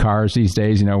size of cars these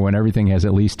days, when everything has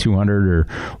at least 200 or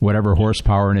whatever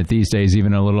horsepower in it these days,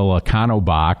 even a little Econo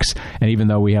box. And even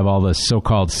though we have all the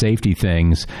so-called safety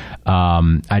things,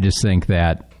 I just think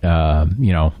that,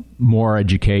 more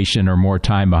education or more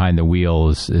time behind the wheel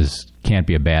is can't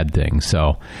be a bad thing.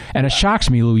 So, and it shocks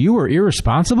me, Lou, you were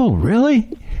irresponsible?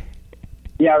 Really?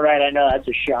 Yeah, right. I know, that's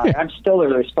a shock. I'm still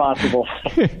irresponsible.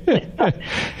 And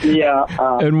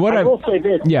what I will say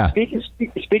this. Yeah.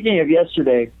 Speaking of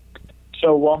yesterday,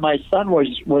 so while my son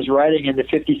was riding in the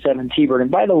 57 T-Bird, and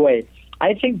by the way,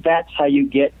 I think that's how you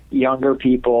get younger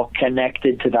people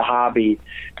connected to the hobby,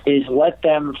 is let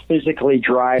them physically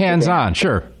drive. Hands-on,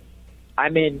 sure. I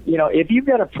mean, if you've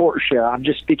got a Porsche, I'm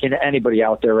just speaking to anybody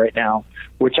out there right now,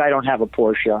 which I don't have a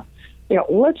Porsche.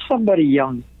 Let somebody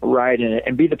young ride in it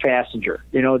and be the passenger.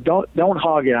 Don't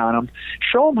hog it on them.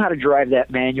 Show them how to drive that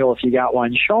manual if you got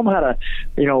one. Show them how to,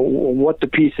 what the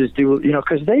pieces do.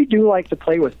 Because they do like to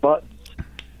play with buttons.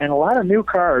 And a lot of new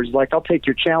cars, like I'll take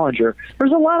your Challenger,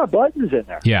 there's a lot of buttons in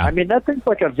there. Yeah. I mean, that thing's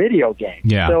like a video game.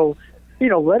 Yeah. So,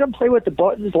 let them play with the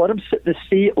buttons, let them sit in the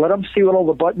seat, let them see what all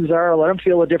the buttons are, let them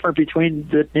feel the difference between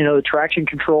the traction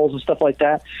controls and stuff like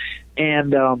that.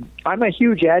 And I'm a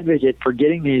huge advocate for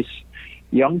getting these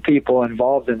young people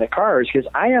involved in the cars, because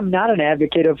I am not an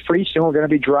advocate of pretty soon we're going to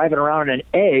be driving around in an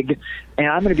egg and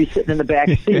I'm going to be sitting in the back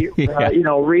seat,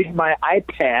 reading my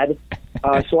iPad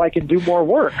so I can do more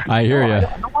work. I hear you.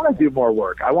 I don't want to do more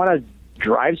work. I want to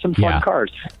drive some fun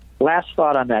cars. Last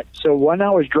thought on that. So when I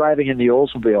was driving in the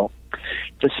Oldsmobile,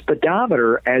 the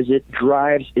speedometer, as it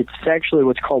drives, it's actually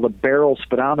what's called a barrel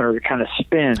speedometer. It kind of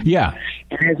spins. Yeah.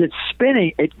 And as it's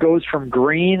spinning, it goes from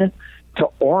green to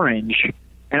orange.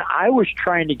 And I was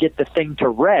trying to get the thing to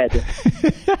red,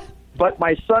 but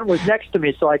my son was next to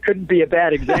me, so I couldn't be a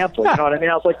bad example. You know what I mean?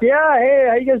 I was like, yeah, hey,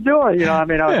 how you guys doing?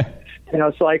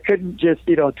 So I couldn't just,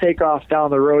 take off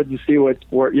down the road and see where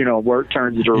it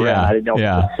turns to red. I didn't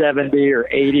know 70 or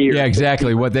 80 or 50.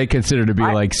 Exactly. What they consider to be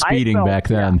like speeding back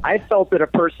then. I felt it a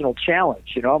personal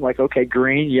challenge. I'm like, okay,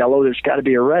 green, yellow, there's got to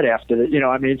be a red after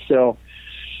that. So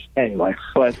anyway,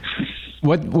 but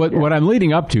what I'm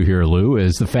leading up to here, Lou,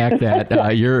 is the fact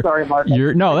that you're sorry, Mark.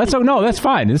 That's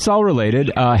fine. It's all related.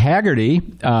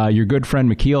 Hagerty, your good friend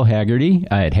McKeel Hagerty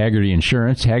at Hagerty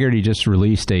Insurance. Hagerty just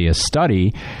released a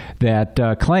study that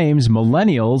claims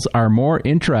millennials are more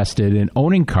interested in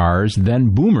owning cars than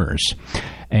boomers.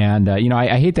 And,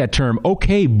 I hate that term,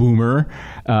 okay, boomer,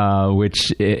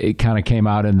 which it kind of came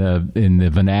out in the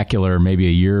vernacular maybe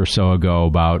a year or so ago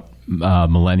about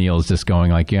millennials just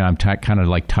going like, I'm kind of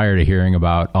like tired of hearing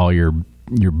about all your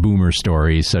boomer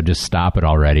stories, so just stop it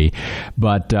already.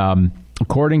 But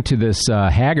according to this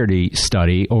Hagerty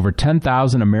study, over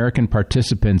 10,000 American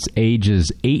participants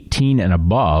ages 18 and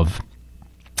above,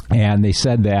 and they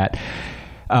said that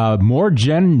more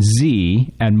Gen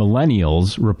Z and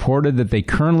millennials reported that they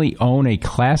currently own a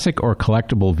classic or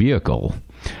collectible vehicle.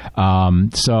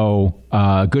 So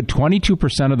a good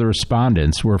 22% of the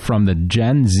respondents were from the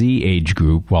Gen Z age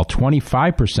group, while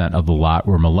 25% of the lot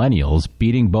were millennials,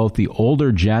 beating both the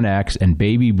older Gen X and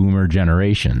baby boomer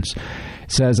generations.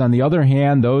 It says, on the other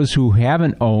hand, those who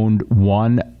haven't owned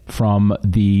one from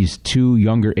these two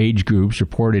younger age groups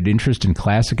reported interest in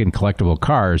classic and collectible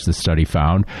cars, the study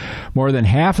found. More than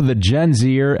half of the Gen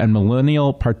Zer and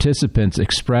millennial participants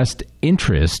expressed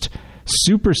interest,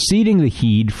 superseding the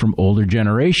heat from older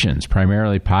generations,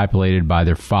 primarily populated by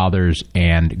their fathers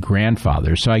and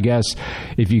grandfathers. So I guess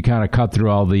if you kind of cut through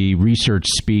all the research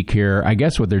speak here, I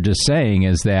guess what they're just saying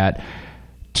is that,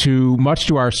 much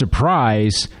to our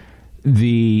surprise,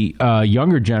 the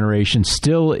younger generation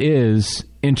still is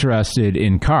interested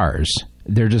in cars.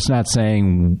 They're just not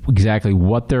saying exactly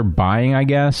what they're buying, I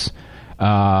guess.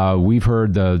 We've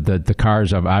heard the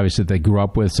cars obviously they grew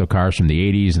up with, so cars from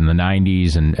the 80s and the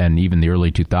 90s and even the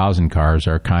early 2000 cars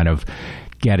are kind of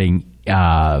getting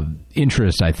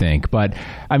interest, I think. But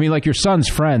I mean, like your son's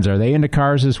friends, are they into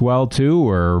cars as well too,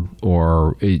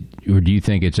 or do you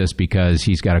think it's just because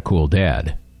he's got a cool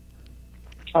dad?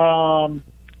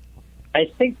 I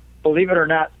think, believe it or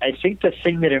not, I think the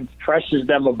thing that impresses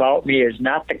them about me is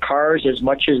not the cars as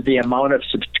much as the amount of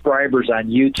subscribers on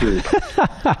YouTube.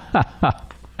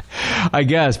 I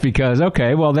guess because,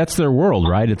 that's their world,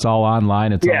 right? It's all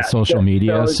online. It's all social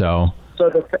media. So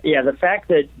the fact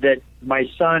that my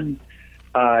son,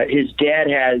 his dad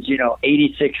has,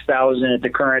 86,000 at the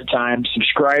current time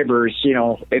subscribers,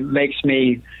 it makes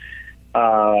me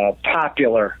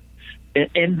popular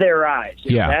in their eyes.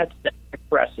 That's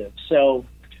impressive. So,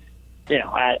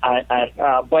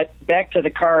 but back to the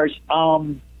cars,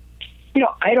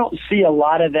 I don't see a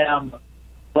lot of them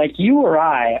like you or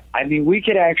I. I mean, we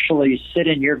could actually sit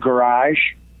in your garage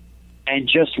and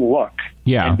just look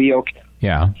and be okay.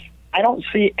 Yeah. I don't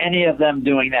see any of them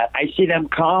doing that. I see them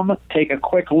come, take a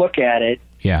quick look at it.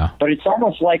 Yeah. But it's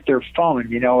almost like their phone,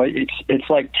 it's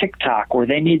like TikTok, where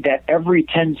they need that every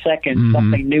 10 seconds,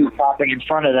 something new popping in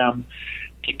front of them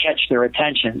to catch their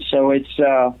attention. So it's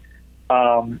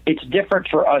different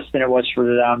for us than it was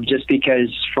for them, just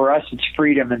because for us it's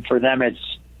freedom, and for them it's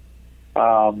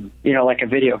like a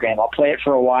video game. I'll play it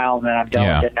for a while and then I'm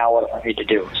done with it. Now what do I need to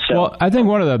do? So, well, I think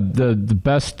one of the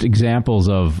best examples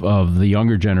of the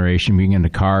younger generation being into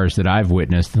cars that I've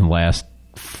witnessed in the last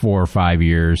 4 or 5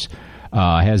 years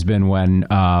has been when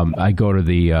I go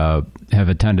to have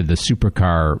attended the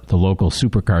local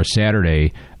Supercar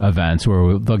Saturday events,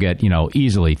 where they'll get,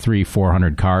 easily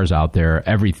 300-400 cars out there,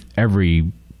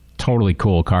 every totally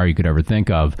cool car you could ever think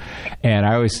of. And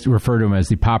I always refer to them as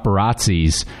the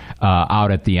paparazzis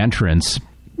out at the entrance.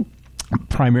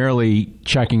 primarily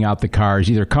checking out the cars,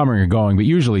 either coming or going, but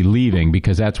usually leaving,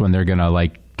 because that's when they're going to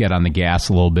like get on the gas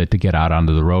a little bit to get out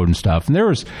onto the road and stuff. And there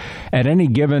was, at any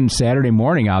given Saturday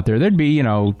morning out there, there'd be,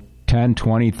 10,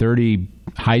 20, 30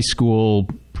 high school,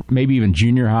 maybe even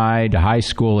junior high to high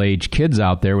school age kids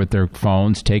out there with their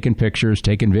phones, taking pictures,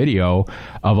 taking video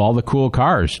of all the cool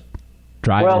cars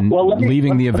driving,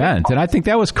 leaving the event. And I think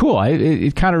that was cool.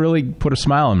 It kind of really put a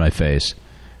smile on my face.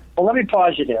 Well, let me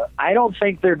pause you there. I don't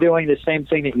think they're doing the same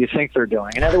thing that you think they're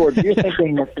doing. In other words, you're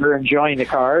thinking that they're enjoying the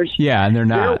cars. Yeah, and they're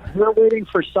not. They're waiting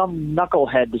for some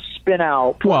knucklehead to spin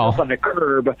out, pull up on the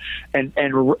curb, and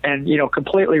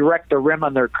completely wreck the rim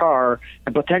on their car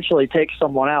and potentially take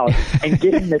someone out. And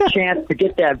getting the chance to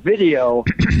get that video,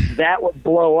 that would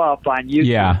blow up on YouTube.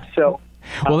 Yeah. So.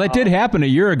 Well, that did happen a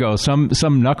year ago. Some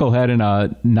knucklehead in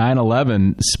a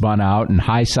 911 spun out and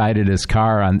high-centered his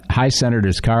car on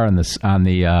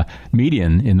the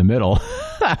median in the middle.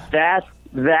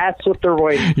 That's what they're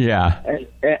waiting for. Yeah.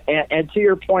 And to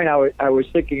your point, I was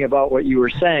thinking about what you were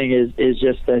saying is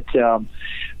just that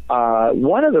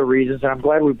one of the reasons, and I'm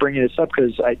glad we're bringing this up,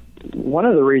 because one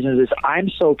of the reasons is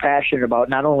I'm so passionate about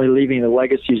not only leaving the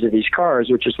legacies of these cars,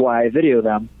 which is why I video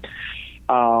them,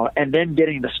 and then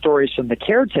getting the stories from the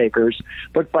caretakers,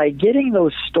 but by getting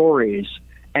those stories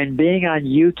and being on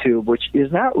YouTube, which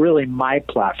is not really my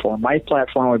platform. My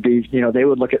platform would be, they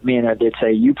would look at me and they'd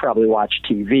say, "You probably watch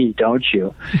TV, don't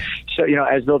you?" So,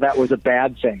 as though that was a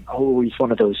bad thing. Oh, he's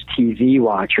one of those TV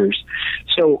watchers.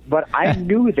 So, but I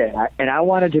knew that, and I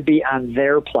wanted to be on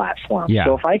their platform. Yeah.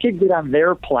 So if I could get on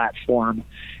their platform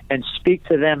and speak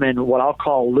to them in what I'll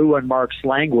call Lou and Mark's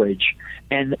language,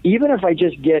 and even if I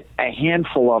just get a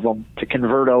handful of them to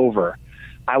convert over,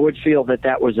 I would feel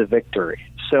that was a victory.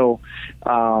 So,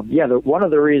 one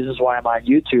of the reasons why I'm on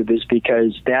YouTube is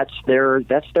because that's their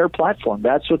platform.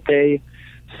 That's what they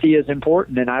see as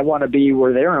important, and I want to be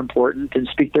where they're important and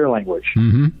speak their language.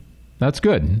 Mm-hmm. That's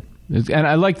good, and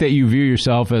I like that you view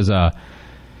yourself as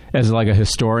like a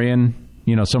historian.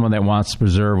 Someone that wants to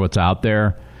preserve what's out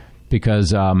there,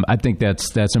 because I think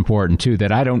that's important too.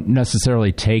 That I don't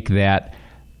necessarily take that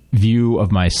view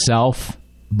of myself,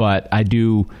 but I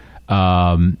do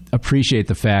appreciate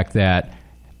the fact that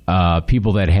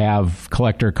people that have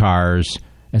collector cars,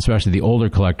 especially the older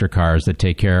collector cars that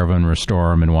take care of them, restore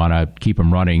them, and want to keep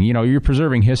them running, you're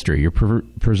preserving history, you're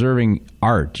preserving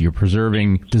art, you're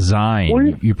preserving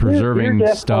design, you're preserving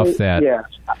stuff that... Yeah,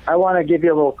 I want to give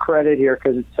you a little credit here,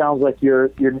 because it sounds like you're,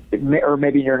 or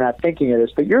maybe you're not thinking of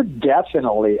this, but you're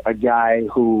definitely a guy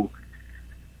who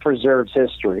preserves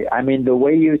history. I mean, the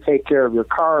way you take care of your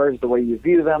cars, the way you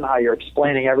view them, how you're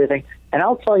explaining everything. And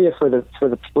I'll tell you, for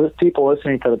the people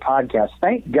listening to the podcast,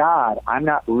 thank God I'm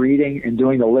not reading and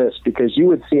doing the list, because you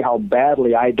would see how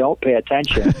badly I don't pay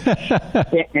attention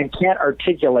and can't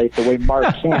articulate the way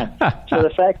Mark can. So the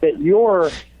fact that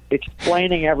you're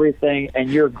explaining everything and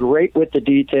you're great with the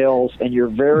details and you're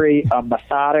very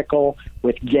methodical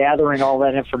with gathering all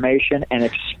that information and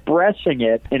expressing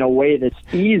it in a way that's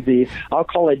easy, I'll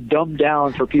call it dumbed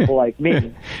down for people like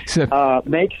me,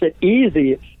 makes it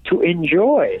easy to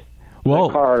enjoy.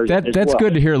 Well, that's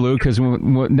good to hear, Lou, because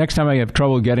next time I have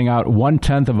trouble getting out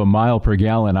 1/10 of a mile per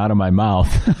gallon out of my mouth,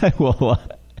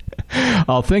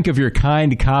 I'll think of your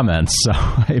kind comments. So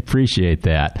I appreciate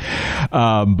that.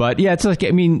 But yeah, it's like,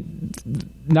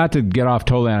 not to get off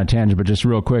totally on a tangent, but just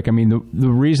real quick. The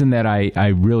reason that I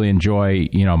really enjoy,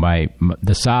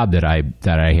 the Saab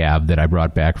that I have that I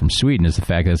brought back from Sweden is the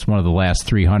fact that it's one of the last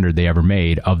 300 they ever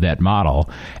made of that model.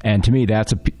 And to me,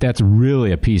 that's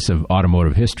really a piece of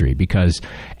automotive history, because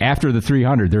after the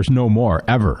 300, there's no more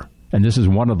ever. And this is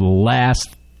one of the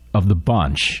last of the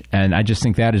bunch, and I just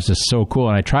think that is just so cool.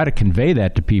 And I try to convey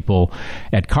that to people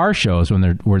at car shows when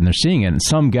they're seeing it, and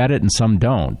some get it and some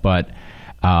don't. But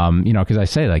because I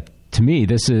say, like, to me,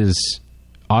 this is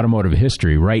automotive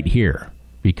history right here,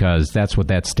 because that's what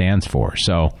that stands for.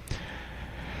 So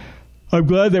I'm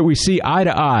glad that we see eye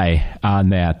to eye on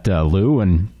that, Lou.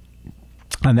 And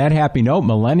on that happy note,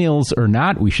 millennials or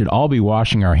not, we should all be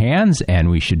washing our hands,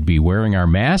 and we should be wearing our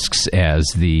masks as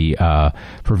the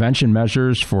prevention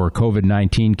measures for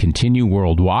COVID-19 continue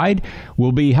worldwide.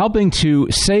 We'll be helping to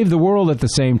save the world at the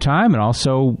same time, and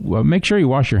also make sure you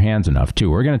wash your hands enough,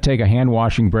 too. We're going to take a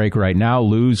hand-washing break right now.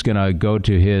 Lou's going to go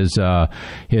to his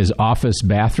office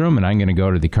bathroom, and I'm going to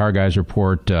go to the Car Guys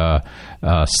Report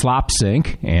slop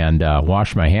sink and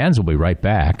wash my hands. We'll be right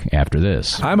back after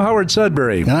this. I'm Howard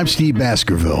Sudbury. And I'm Steve Bass.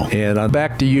 Baskerville. And on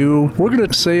Back to You, we're going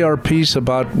to say our piece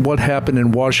about what happened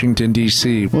in Washington,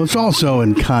 D.C. Well, it's also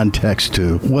in context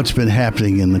to what's been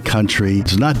happening in the country.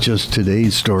 It's not just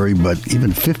today's story, but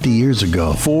even 50 years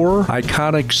ago. 4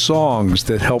 iconic songs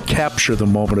that help capture the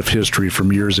moment of history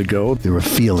from years ago. There are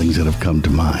feelings that have come to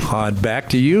mind. On Back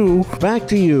to You. Back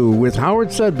to You with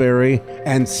Howard Sudbury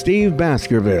and Steve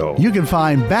Baskerville. You can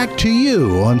find Back to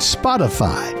You on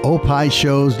Spotify,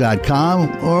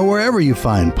 opishows.com, or wherever you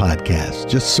find podcasts.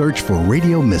 Just search for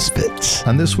Radio Misfits.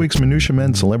 On this week's Minutia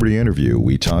Men Celebrity Interview,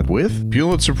 we talked with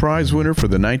Pulitzer Prize winner for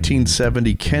the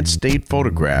 1970 Kent State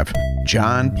photograph,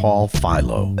 John Paul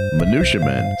Philo. Minutia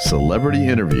Men Celebrity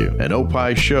Interview, an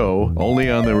Opie show only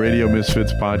on the Radio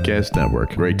Misfits Podcast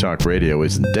Network. Great Talk Radio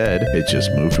isn't dead. It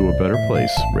just moved to a better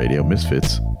place.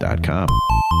 RadioMisfits.com.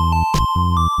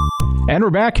 And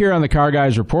we're back here on the Car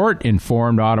Guys Report,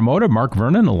 Informed Automotive. Mark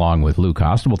Vernon along with Lou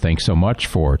Costable. Thanks so much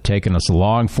for taking us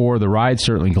along for the ride.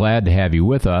 Certainly glad to have you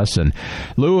with us. And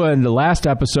Lou, in the last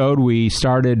episode, we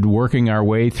started working our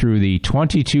way through the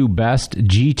 22 best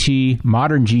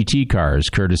modern GT cars,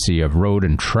 courtesy of Road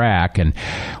and Track. And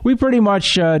we pretty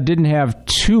much didn't have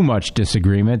too much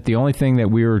disagreement. The only thing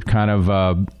that we were kind of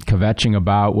kvetching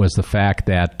about was the fact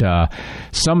that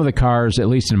some of the cars, at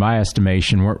least in my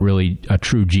estimation, weren't really a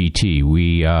true GT.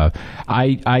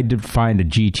 I defined a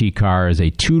GT car as a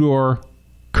two-door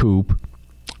coupe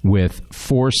with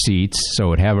 4 seats, so it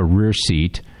would have a rear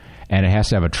seat, and it has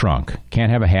to have a trunk.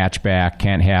 Can't have a hatchback,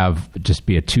 can't have just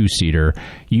be a 2-seater.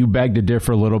 You beg to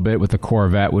differ a little bit with the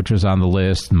Corvette, which was on the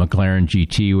list, the McLaren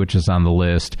GT, which is on the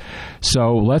list.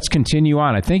 So let's continue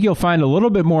on. I think you'll find a little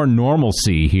bit more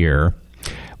normalcy here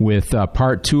with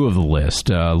part 2 of the list.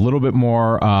 A little bit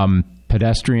more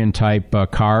pedestrian type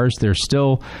cars. They're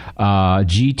still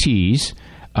GTs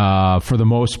for the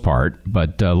most part,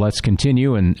 but let's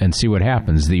continue and see what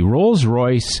happens. The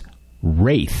Rolls-Royce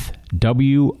Wraith,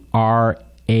 W-R-A-I-T-H,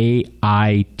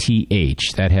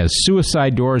 that has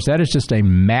suicide doors. That is just a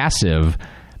massive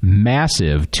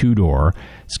 2-door.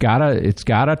 It's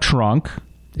got a trunk.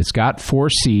 It's got 4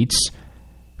 seats.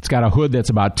 It's got a hood that's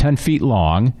about 10 feet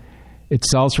long. It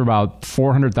sells for about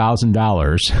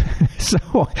 $400,000.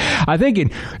 So I think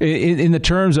in the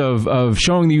terms of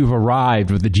showing that you've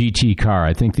arrived with the GT car,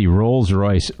 I think the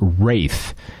Rolls-Royce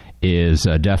Wraith is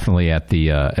definitely at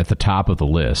the top of the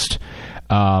list.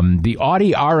 The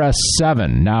Audi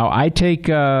RS7. Now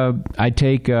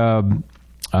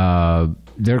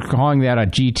they're calling that a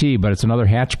GT, but it's another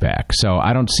hatchback. So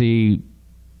I don't see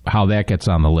how that gets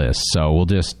on the list. So we'll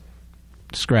just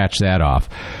scratch that off.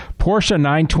 Porsche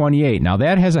 928. Now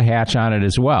that has a hatch on it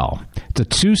as well. It's a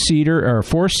 2-seater or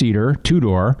 4-seater,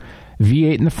 2-door,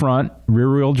 V8 in the front,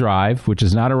 rear-wheel drive, which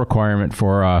is not a requirement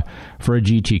for a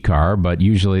GT car, but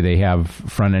usually they have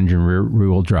front-engine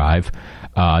rear-wheel drive.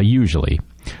 Usually,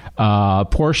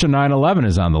 Porsche 911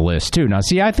 is on the list too. Now,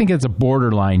 see, I think it's a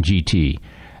borderline GT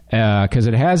because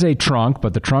it has a trunk,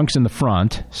 but the trunk's in the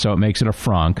front, so it makes it a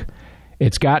frunk.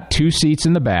 It's got 2 seats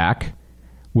in the back,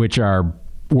 which are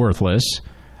worthless.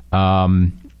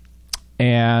 And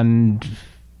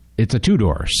it's a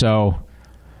 2-door. So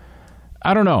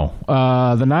I don't know.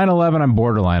 The 911 I'm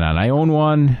borderline on. I own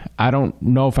one. I don't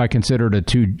know if I consider it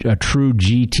a true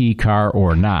GT car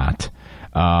or not.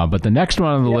 But the next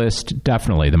one on the list,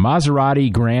 definitely. The Maserati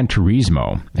Gran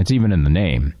Turismo. It's even in the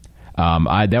name.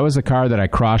 That was a car that I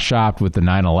cross-shopped with the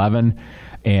 911.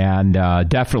 And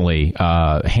definitely,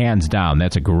 hands down,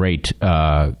 that's a great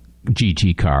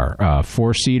GT car.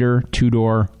 4-seater,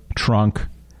 2-door, trunk,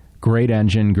 great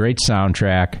engine, great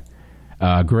soundtrack,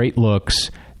 great looks.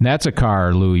 And that's a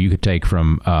car, Lou, you could take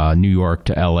from New York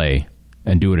to L.A.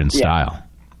 and do it in style.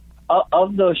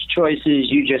 Of those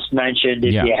choices you just mentioned,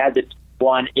 if you had to pick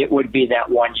one, it would be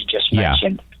that one you just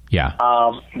mentioned. Yeah.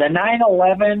 The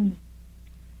 911,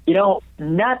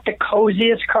 not the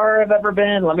coziest car I've ever been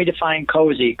in. Let me define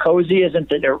cozy. Cozy isn't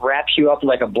that it wraps you up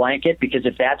like a blanket, because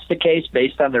if that's the case,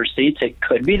 based on their seats, it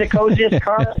could be the coziest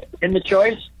car in the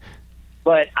choice.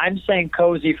 But I'm saying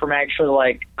cozy from actually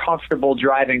like comfortable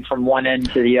driving from one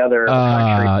end to the other of the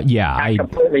country. Not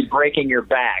completely breaking your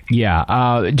back.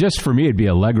 Yeah. Just for me, it'd be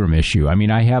a legroom issue. I mean,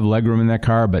 I have legroom in that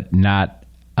car, but not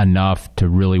enough to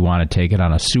really want to take it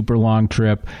on a super long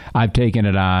trip. I've taken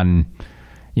it on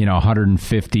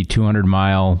 150,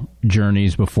 200-mile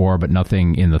journeys before, but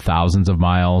nothing in the thousands of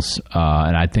miles.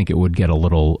 And I think it would get a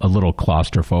little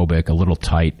claustrophobic, a little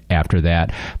tight after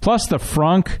that. Plus, the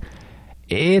frunk,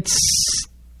 it's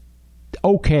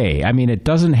okay. I mean, it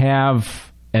doesn't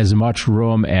have as much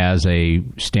room as a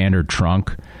standard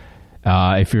trunk.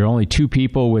 If you're only 2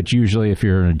 people, which usually if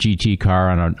you're in a GT car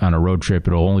on a road trip,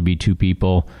 it'll only be 2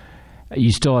 people.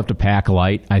 You still have to pack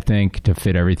light, I think, to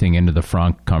fit everything into the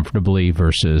front comfortably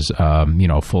versus,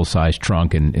 full-size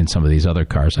trunk in some of these other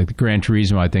cars. Like the Gran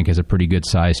Turismo, I think, has a pretty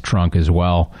good-sized trunk as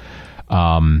well.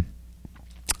 And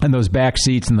those back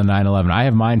seats in the 911, I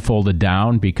have mine folded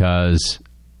down because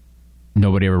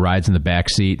nobody ever rides in the back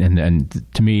seat, and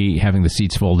to me, having the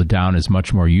seats folded down is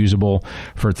much more usable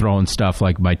for throwing stuff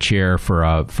like my chair for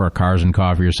a Cars and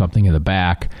Coffee or something in the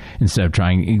back instead of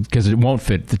trying, because it won't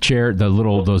fit the chair.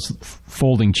 Those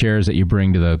folding chairs that you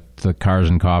bring to the Cars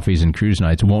and Coffees and cruise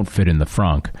nights won't fit in the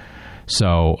frunk,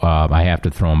 so I have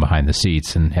to throw them behind the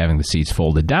seats, and having the seats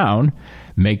folded down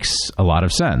makes a lot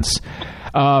of sense.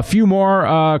 A few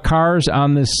more cars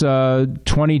on this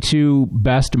 22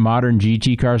 best modern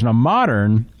GT cars. Now,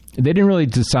 modern, they didn't really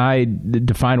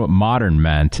define what modern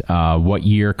meant, what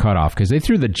year cutoff, because they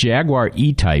threw the Jaguar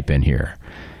E-Type in here.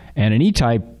 And an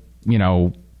E-Type,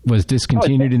 was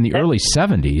discontinued in the early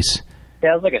 70s.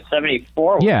 Yeah, it was like a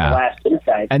 74 was the last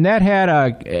E-Type. And that had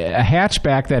a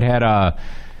hatchback that had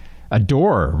a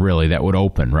door, really, that would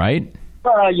open, right?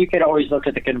 You could always look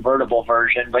at the convertible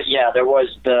version, but yeah, there was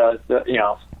that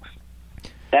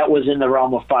was in the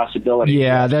realm of possibility.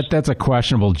 Yeah, that's a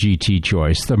questionable GT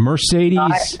choice. The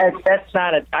Mercedes. That's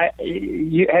not have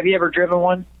you ever driven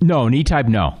one? No, an E-Type,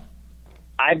 no.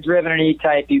 I've driven an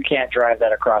E-Type. You can't drive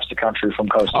that across the country from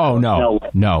coast to coast. Oh,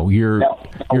 no. Your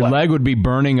leg would be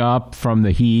burning up from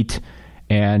the heat,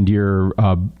 and your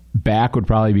back would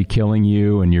probably be killing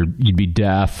you, and you'd be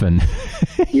deaf, and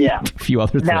a few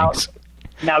other things.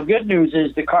 Now, good news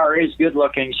is the car is good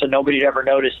looking, so nobody'd ever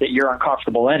notice that you're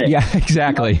uncomfortable in it. Yeah,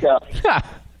 exactly.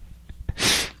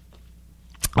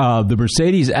 The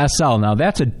Mercedes SL. Now,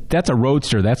 that's a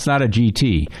roadster. That's not a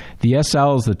GT. The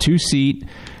SL is the two-seat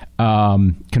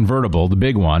convertible, the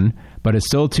big one, but it's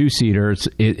still a two-seater.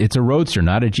 It's a roadster,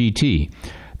 not a GT.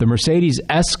 The Mercedes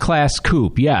S-Class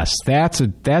Coupe, yes, that's a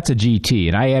GT,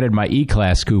 and I added my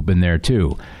E-Class Coupe in there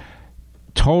too.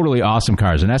 Totally awesome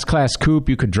cars. An S-Class Coupe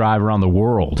you could drive around the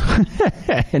world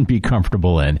and be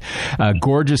comfortable in.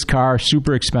 Gorgeous car,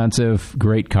 super expensive,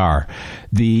 great car.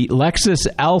 The Lexus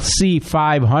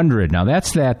LC500. Now,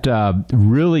 that's that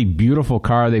really beautiful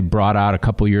car they brought out a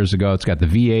couple years ago. It's got the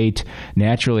V8,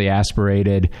 naturally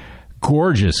aspirated,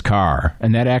 gorgeous car.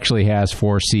 And that actually has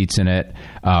 4 seats in it,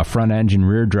 front engine,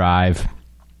 rear drive.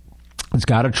 It's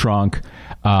got a trunk.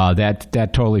 That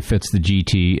totally fits the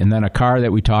GT. And then a car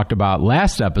that we talked about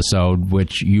last episode,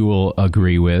 which you will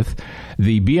agree with,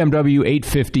 the BMW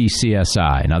 850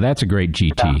 CSI. Now, that's a great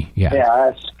GT.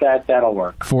 Yeah, that'll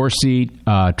work. 4-seat,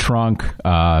 trunk,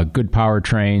 good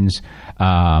powertrains,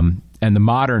 and the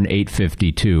modern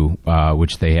 850 too,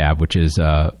 which they have, which is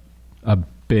a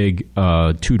big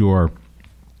 2-door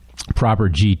proper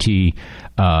GT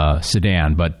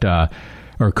sedan,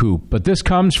 or coupe. But this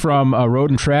comes from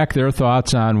Road and Track. Their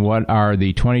thoughts on what are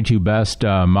the 22 best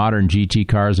modern GT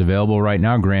cars available right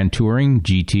now, Grand Touring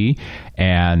GT,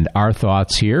 and our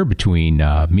thoughts here between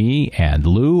me and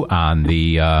Lou on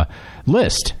the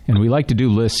list. And we like to do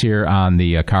lists here on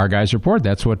the Car Guys Report.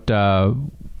 That's what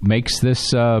makes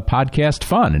this podcast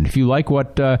fun. And if you like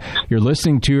what you're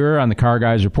listening to here on the Car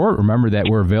Guys Report, remember that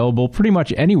we're available pretty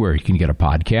much anywhere you can get a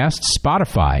podcast.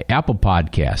 Spotify, Apple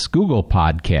Podcasts, Google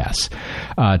Podcasts,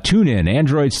 TuneIn,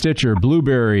 Android Stitcher,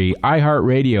 Blueberry,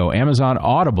 iHeartRadio, Amazon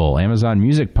Audible, Amazon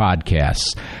Music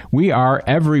Podcasts. We are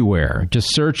everywhere.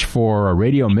 Just search for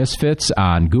Radio Misfits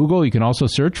on Google. You can also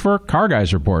search for Car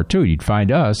Guys Report, too. You'd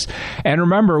find us. And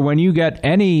remember, when you get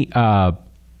any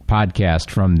podcast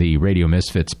from the Radio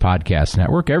Misfits Podcast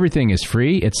Network, everything is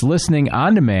free. It's listening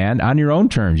on demand on your own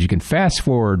terms. You can fast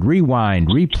forward, rewind,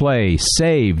 replay,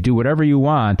 save, do whatever you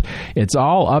want. It's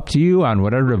all up to you on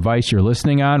whatever device you're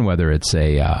listening on, whether it's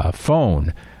a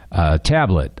phone, a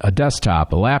tablet, a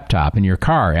desktop, a laptop, in your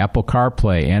car, Apple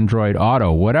CarPlay, Android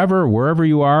Auto, whatever, wherever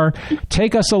you are,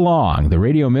 take us along. The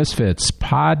Radio Misfits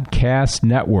Podcast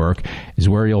Network is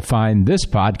where you'll find this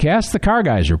podcast, The Car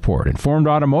Guys Report. Informed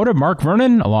Automotive, Mark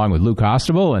Vernon, along with Lou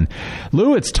Costabile. And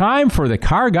Lou, it's time for the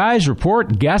Car Guys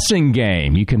Report guessing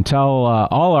game. You can tell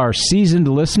all our seasoned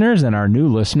listeners and our new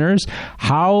listeners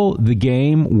how the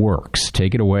game works.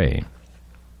 Take it away.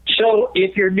 So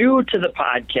if you're new to the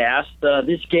podcast,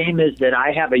 this game is that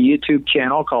I have a YouTube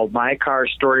channel called My Car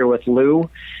Story with Lou.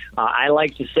 I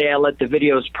like to say I let the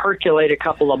videos percolate a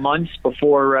couple of months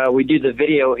before we do the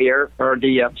video here, or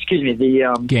the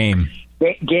game.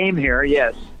 Game here,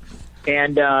 yes.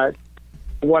 And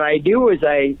what I do is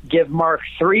I give Mark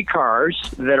 3 cars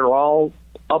that are all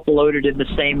uploaded in the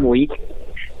same week.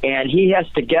 and he has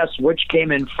to guess which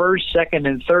came in first, second,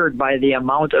 and third by the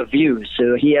amount of views.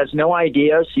 So he has no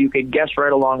idea, so you can guess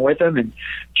right along with him and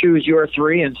choose your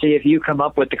three and see if you come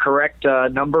up with the correct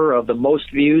number of the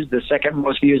most views, the second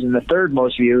most views, and the third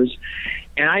most views.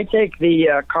 And I take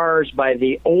the cars by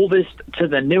the oldest to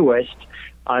the newest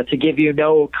to give you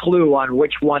no clue on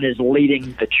which one is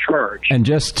leading the charge. And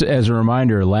just as a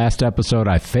reminder, last episode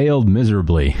I failed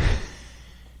miserably.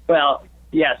 Well,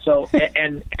 yeah, so,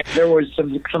 and there was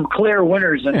some clear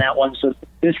winners in that one, so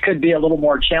this could be a little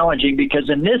more challenging because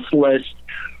in this list,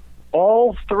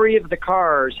 all three of the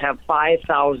cars have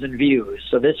 5,000 views.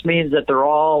 So this means that they're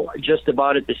all just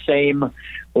about at the same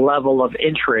level of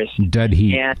interest. Dead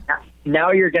heat. And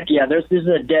now you're going to, this is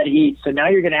a dead heat, so now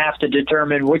you're going to have to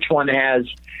determine which one has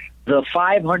the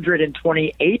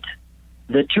 528,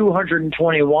 the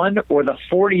 221, or the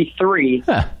 43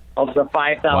 of the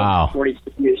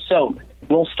 5,046 views. So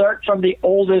we'll start from the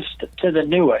oldest to the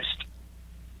newest.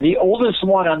 The oldest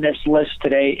one on this list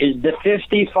today is the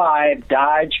 55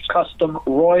 Dodge Custom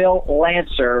Royal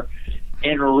Lancer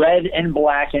in red and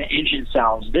black and engine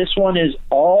sounds. This one is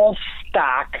all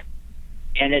stock,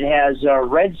 and it has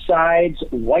red sides,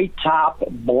 white top,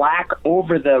 black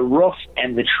over the roof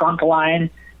and the trunk line.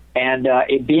 And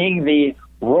it being the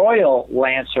Royal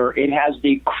Lancer, it has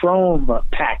the chrome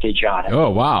package on it. Oh,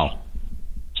 wow.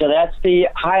 So that's the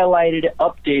highlighted,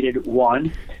 updated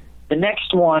one. The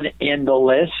next one in the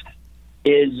list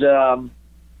is,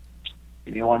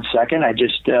 give me 1 second, I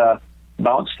just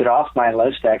bounced it off my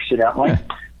list accidentally.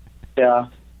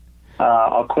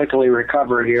 I'll quickly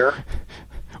recover here.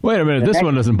 Wait a minute, this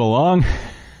one doesn't belong.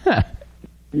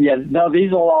 Yeah, no,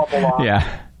 these will all belong.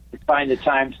 Yeah. Find the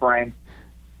time frame.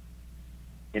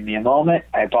 Give me a moment.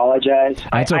 I apologize.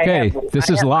 That's okay. This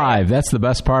is live. That's the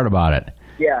best part about it.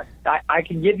 Yeah, I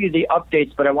can give you the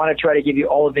updates, but I want to try to give you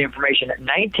all of the information.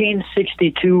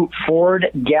 1962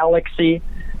 Ford Galaxy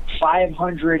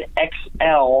 500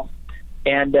 XL,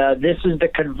 and this is the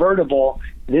convertible.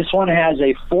 This one has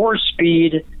a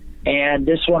 4-speed, and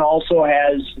this one also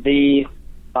has the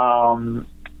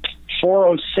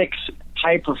 406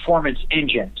 high-performance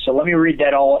engine. So let me read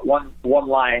that all at one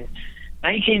line.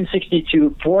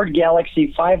 1962 Ford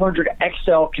Galaxy 500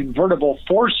 XL convertible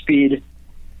 4-speed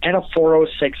and a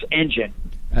 406 engine.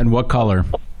 And what color?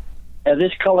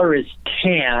 This color is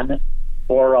tan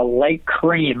or a light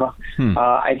cream.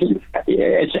 I think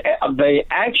it's the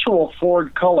actual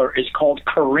Ford color is called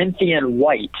Corinthian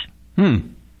white.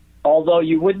 Although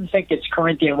you wouldn't think it's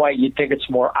Corinthian white, you'd think it's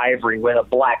more ivory with a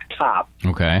black top.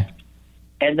 Okay.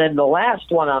 And then the last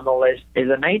one on the list is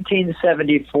a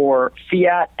 1974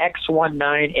 Fiat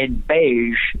X19 in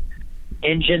beige,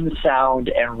 engine, sound,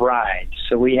 and ride.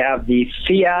 So we have the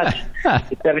Fiat,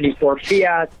 the 74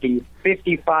 Fiat, the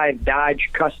 55 Dodge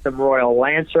Custom Royal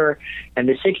Lancer, and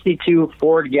the 62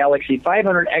 Ford Galaxy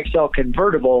 500 XL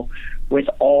convertible with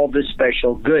all the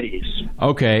special goodies.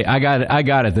 Okay, I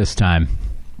got it this time.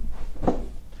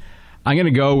 I'm going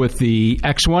to go with the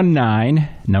X19,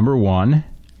 number 1,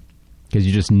 because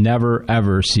you just never,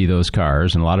 ever see those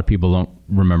cars, and a lot of people don't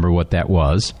remember what that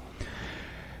was.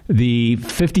 The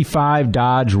 55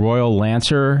 Dodge Royal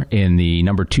Lancer in the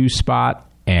number 2 spot,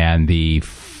 and the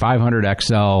 500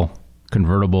 XL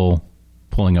convertible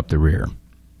pulling up the rear.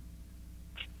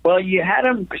 Well, you had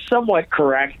them somewhat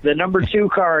correct. The number 2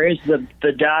 car is the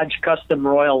Dodge Custom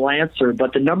Royal Lancer,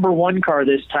 but the number 1 car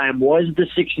this time was the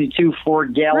 62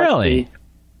 Ford Galaxy, really?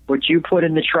 Which you put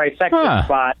in the trifecta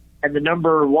spot, and the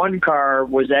number 1 car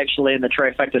was actually in the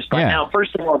trifecta spot. Yeah. Now,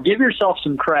 first of all, give yourself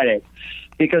some credit,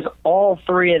 because all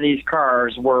three of these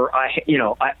cars were,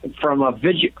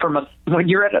 when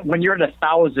you're at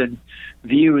 1,000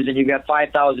 views and you got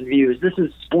 5,000 views, this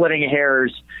is splitting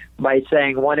hairs by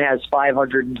saying one has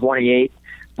 528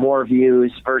 more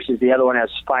views versus the other one has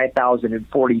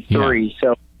 5,043. Yeah.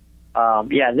 So,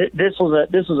 this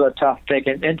was a tough pick.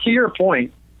 And to your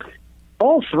point,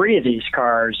 all three of these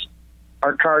cars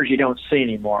are cars you don't see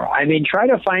anymore. I mean, try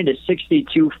to find a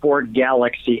 62 Ford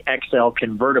Galaxy XL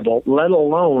convertible, let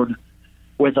alone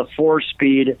with a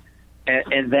 4-speed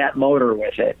and that motor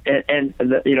with it, and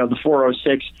the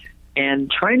 406,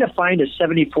 and trying to find a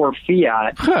 74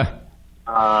 Fiat.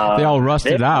 They all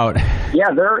rusted out.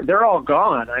 Yeah, they're all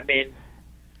gone. I mean,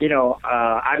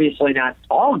 obviously not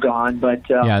all gone, but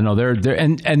they're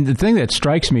and the thing that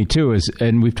strikes me too is,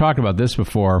 and we've talked about this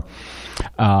before,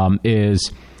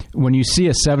 is when you see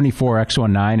a 74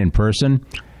 X19 in person,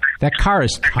 that car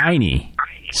is tiny,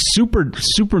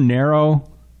 super narrow.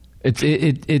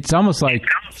 It's almost like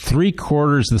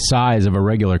 3/4 the size of a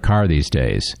regular car these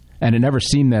days. And it never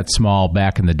seemed that small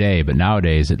back in the day, but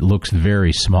nowadays it looks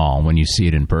very small when you see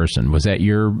it in person. Was that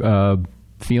your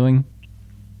feeling?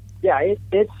 Yeah,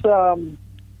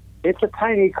 it's a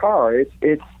tiny car.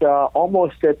 It's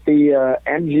almost at the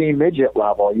MG midget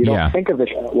level. You don't think of it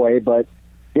that way, but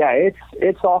yeah,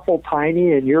 it's awful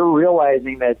tiny, and you're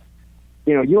realizing that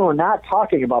you are not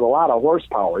talking about a lot of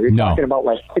horsepower. You're talking about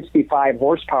like 65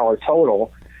 horsepower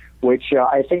total, which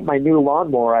I think my new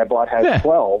lawnmower I bought has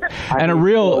 12. And a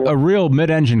real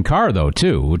mid-engine car though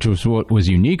too, which was what was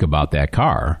unique about that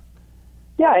car.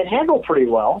 Yeah, it handled pretty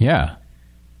well. Yeah.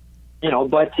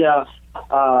 But you're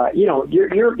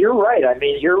right. I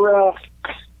mean, you're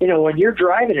when you're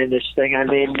driving in this thing, I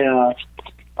mean, you're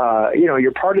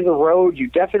part of the road. You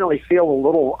definitely feel a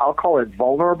little, I'll call it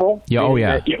vulnerable. Yeah. Oh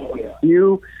yeah.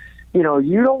 You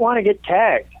don't want to get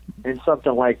tagged in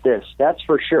something like this. That's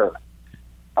for sure.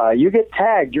 You get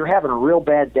tagged, you're having a real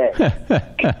bad day.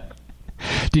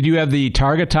 Did you have the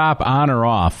target top on or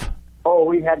off? Oh,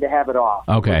 we had to have it off.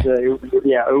 Okay.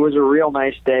 It was a real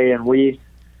nice day, and we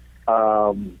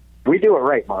do it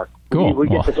right, Mark. Cool. We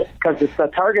get because it's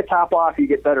the target top off, you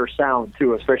get better sound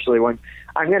too, especially when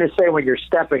I'm going to say when you're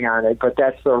stepping on it, but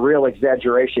that's a real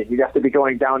exaggeration. You have to be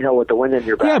going downhill with the wind in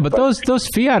your back. Yeah, but those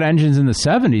Fiat engines in the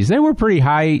 70s, they were pretty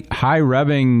high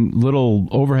revving little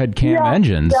overhead cam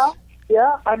engines.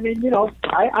 Yeah, I mean,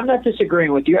 I'm not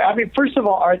disagreeing with you. I mean, first of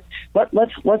all,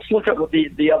 let's look at what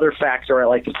the other factor I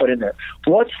like to put in there.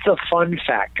 What's the fun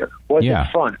factor? Was it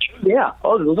fun? Yeah.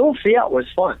 Oh, the little Fiat was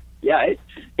fun. Yeah,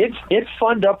 it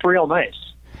funned up real nice.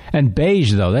 And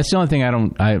beige though, that's the only thing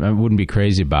I wouldn't be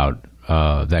crazy about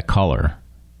that color.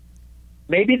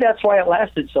 Maybe that's why it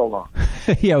lasted so long.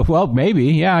 Yeah, well, maybe.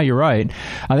 Yeah, you're right.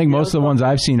 I think most of the ones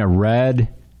I've seen are red,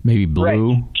 maybe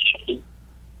blue,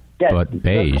 but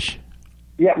beige.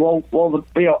 Yeah, well,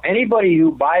 anybody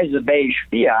who buys a beige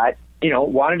Fiat,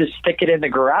 wanted to stick it in the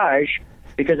garage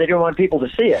because they didn't want people to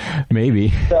see it.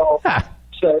 Maybe. So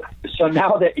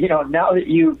now that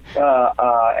you,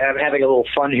 I'm having a little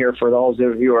fun here for those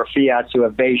of you who are Fiats who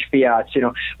have beige Fiats.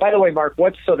 By the way, Mark,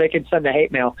 so they can send the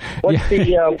hate mail. What's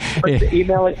the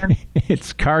email again?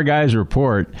 It's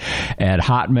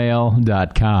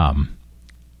carguysreport@hotmail.com.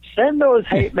 Send those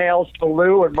hate mails to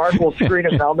Lou, and Mark will screen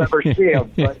them, and I'll never see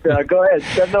them. But go ahead.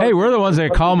 Send those. Hey, we're the ones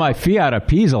that call my Fiat a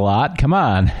Piz a lot. Come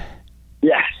on.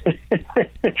 Yeah.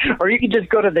 Or you can just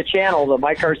go to the channel, the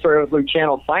My Car Story with Lou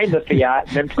channel, find the Fiat,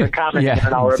 and then put a comment in,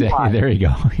 and I'll reply. There you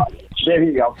go. There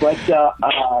you go. But,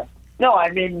 no, I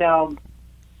mean,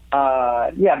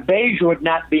 beige would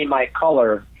not be my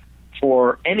color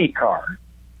for any car.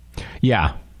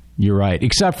 Yeah, you're right.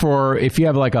 Except for if you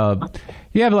have like a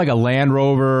Land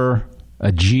Rover,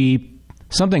 a Jeep,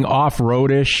 something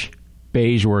off-roadish,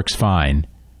 beige works fine.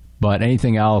 But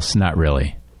anything else, not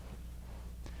really.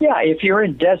 Yeah, if you're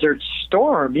in Desert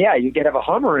Storm, you could have a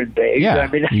Hummer in beige. Yeah, I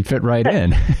mean, you fit right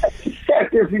in.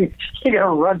 You're going to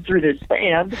run through the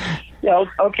sand.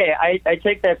 Okay, I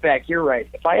take that back. You're right.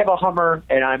 If I have a Hummer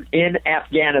and I'm in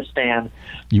Afghanistan,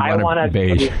 I want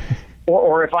beige.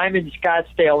 Or if I'm in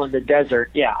Scottsdale in the desert,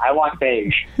 I want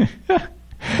beige.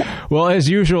 Well, as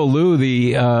usual, Lou,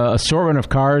 the assortment of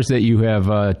cars that you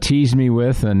have teased me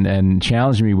with and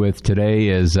challenged me with today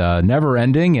is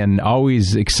never-ending and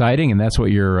always exciting, and that's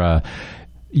what your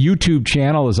YouTube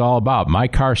channel is all about. My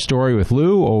Car Story with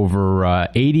Lou, over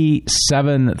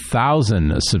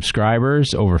 87,000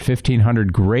 subscribers, over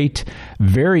 1,500 great,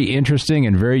 very interesting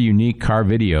and very unique car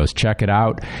videos. Check it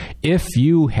out if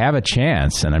you have a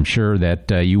chance, and I'm sure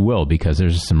that you will, because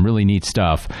there's some really neat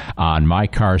stuff on My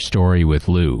Car Story with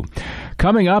Lou.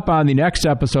 Coming up on the next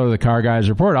episode of the Car Guys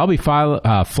Report, I'll be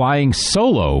flying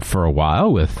solo for a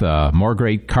while with more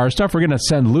great car stuff. We're going to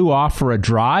send Lou off for a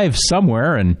drive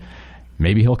somewhere, and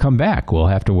maybe he'll come back. We'll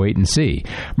have to wait and see.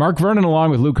 Mark Vernon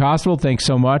along with Luke Hospital, thanks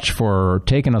so much for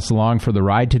taking us along for the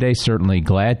ride today. Certainly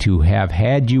glad to have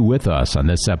had you with us on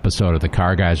this episode of the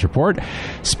Car Guys Report.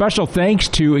 Special thanks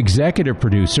to executive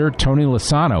producer Tony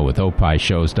Lasano with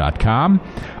opishows.com.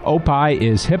 Opie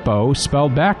is hippo,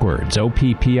 spelled backwards,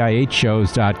 OPPIH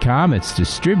shows.com. It's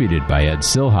distributed by Ed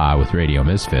Silha with Radio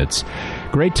Misfits.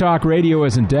 Great Talk Radio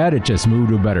isn't dead. It just moved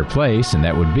to a better place, and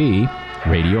that would be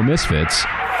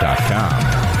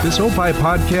RadioMisfits.com. This Opie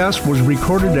podcast was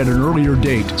recorded at an earlier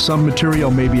date. Some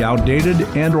material may be outdated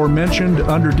and or mentioned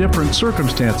under different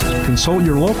circumstances. Consult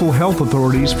your local health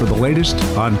authorities for the latest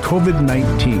on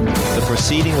COVID-19. The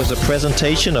proceeding was a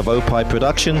presentation of Opie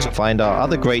Productions. Find our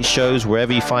other great shows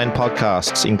wherever you find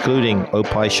podcasts, including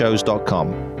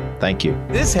opishows.com. Thank you.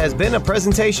 This has been a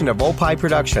presentation of Opie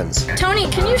Productions. Tony,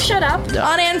 can you shut up?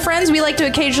 On And Friends, we like to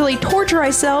occasionally torture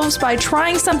ourselves by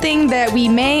trying something that we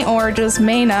may or just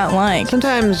may not like.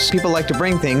 Sometimes people like to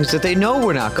bring things that they know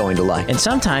we're not going to like. And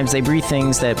sometimes they breathe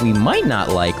things that we might not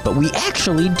like, but we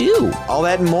actually do. All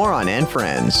that and more on And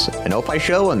Friends, an Opie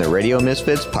show on the Radio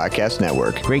Misfits Podcast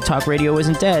Network. Great Talk Radio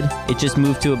isn't dead. It just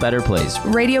moved to a better place.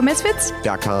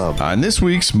 RadioMisfits.com. On this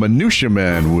week's Minutia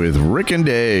Men with Rick and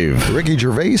Dave. Ricky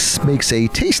Gervais makes a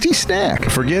tasty snack.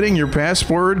 Forgetting your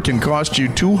password can cost you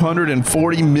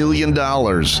 $240 million.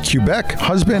 Quebec,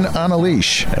 husband on a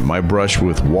leash. And my brush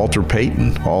with Walter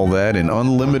Payton. All that and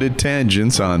unlimited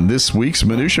tangents on this week's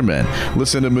Minutia Men.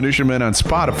 Listen to Minutia Men on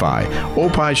Spotify,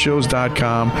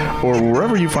 opishows.com, or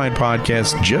wherever you find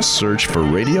podcasts. Just search for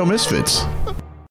Radio Misfits.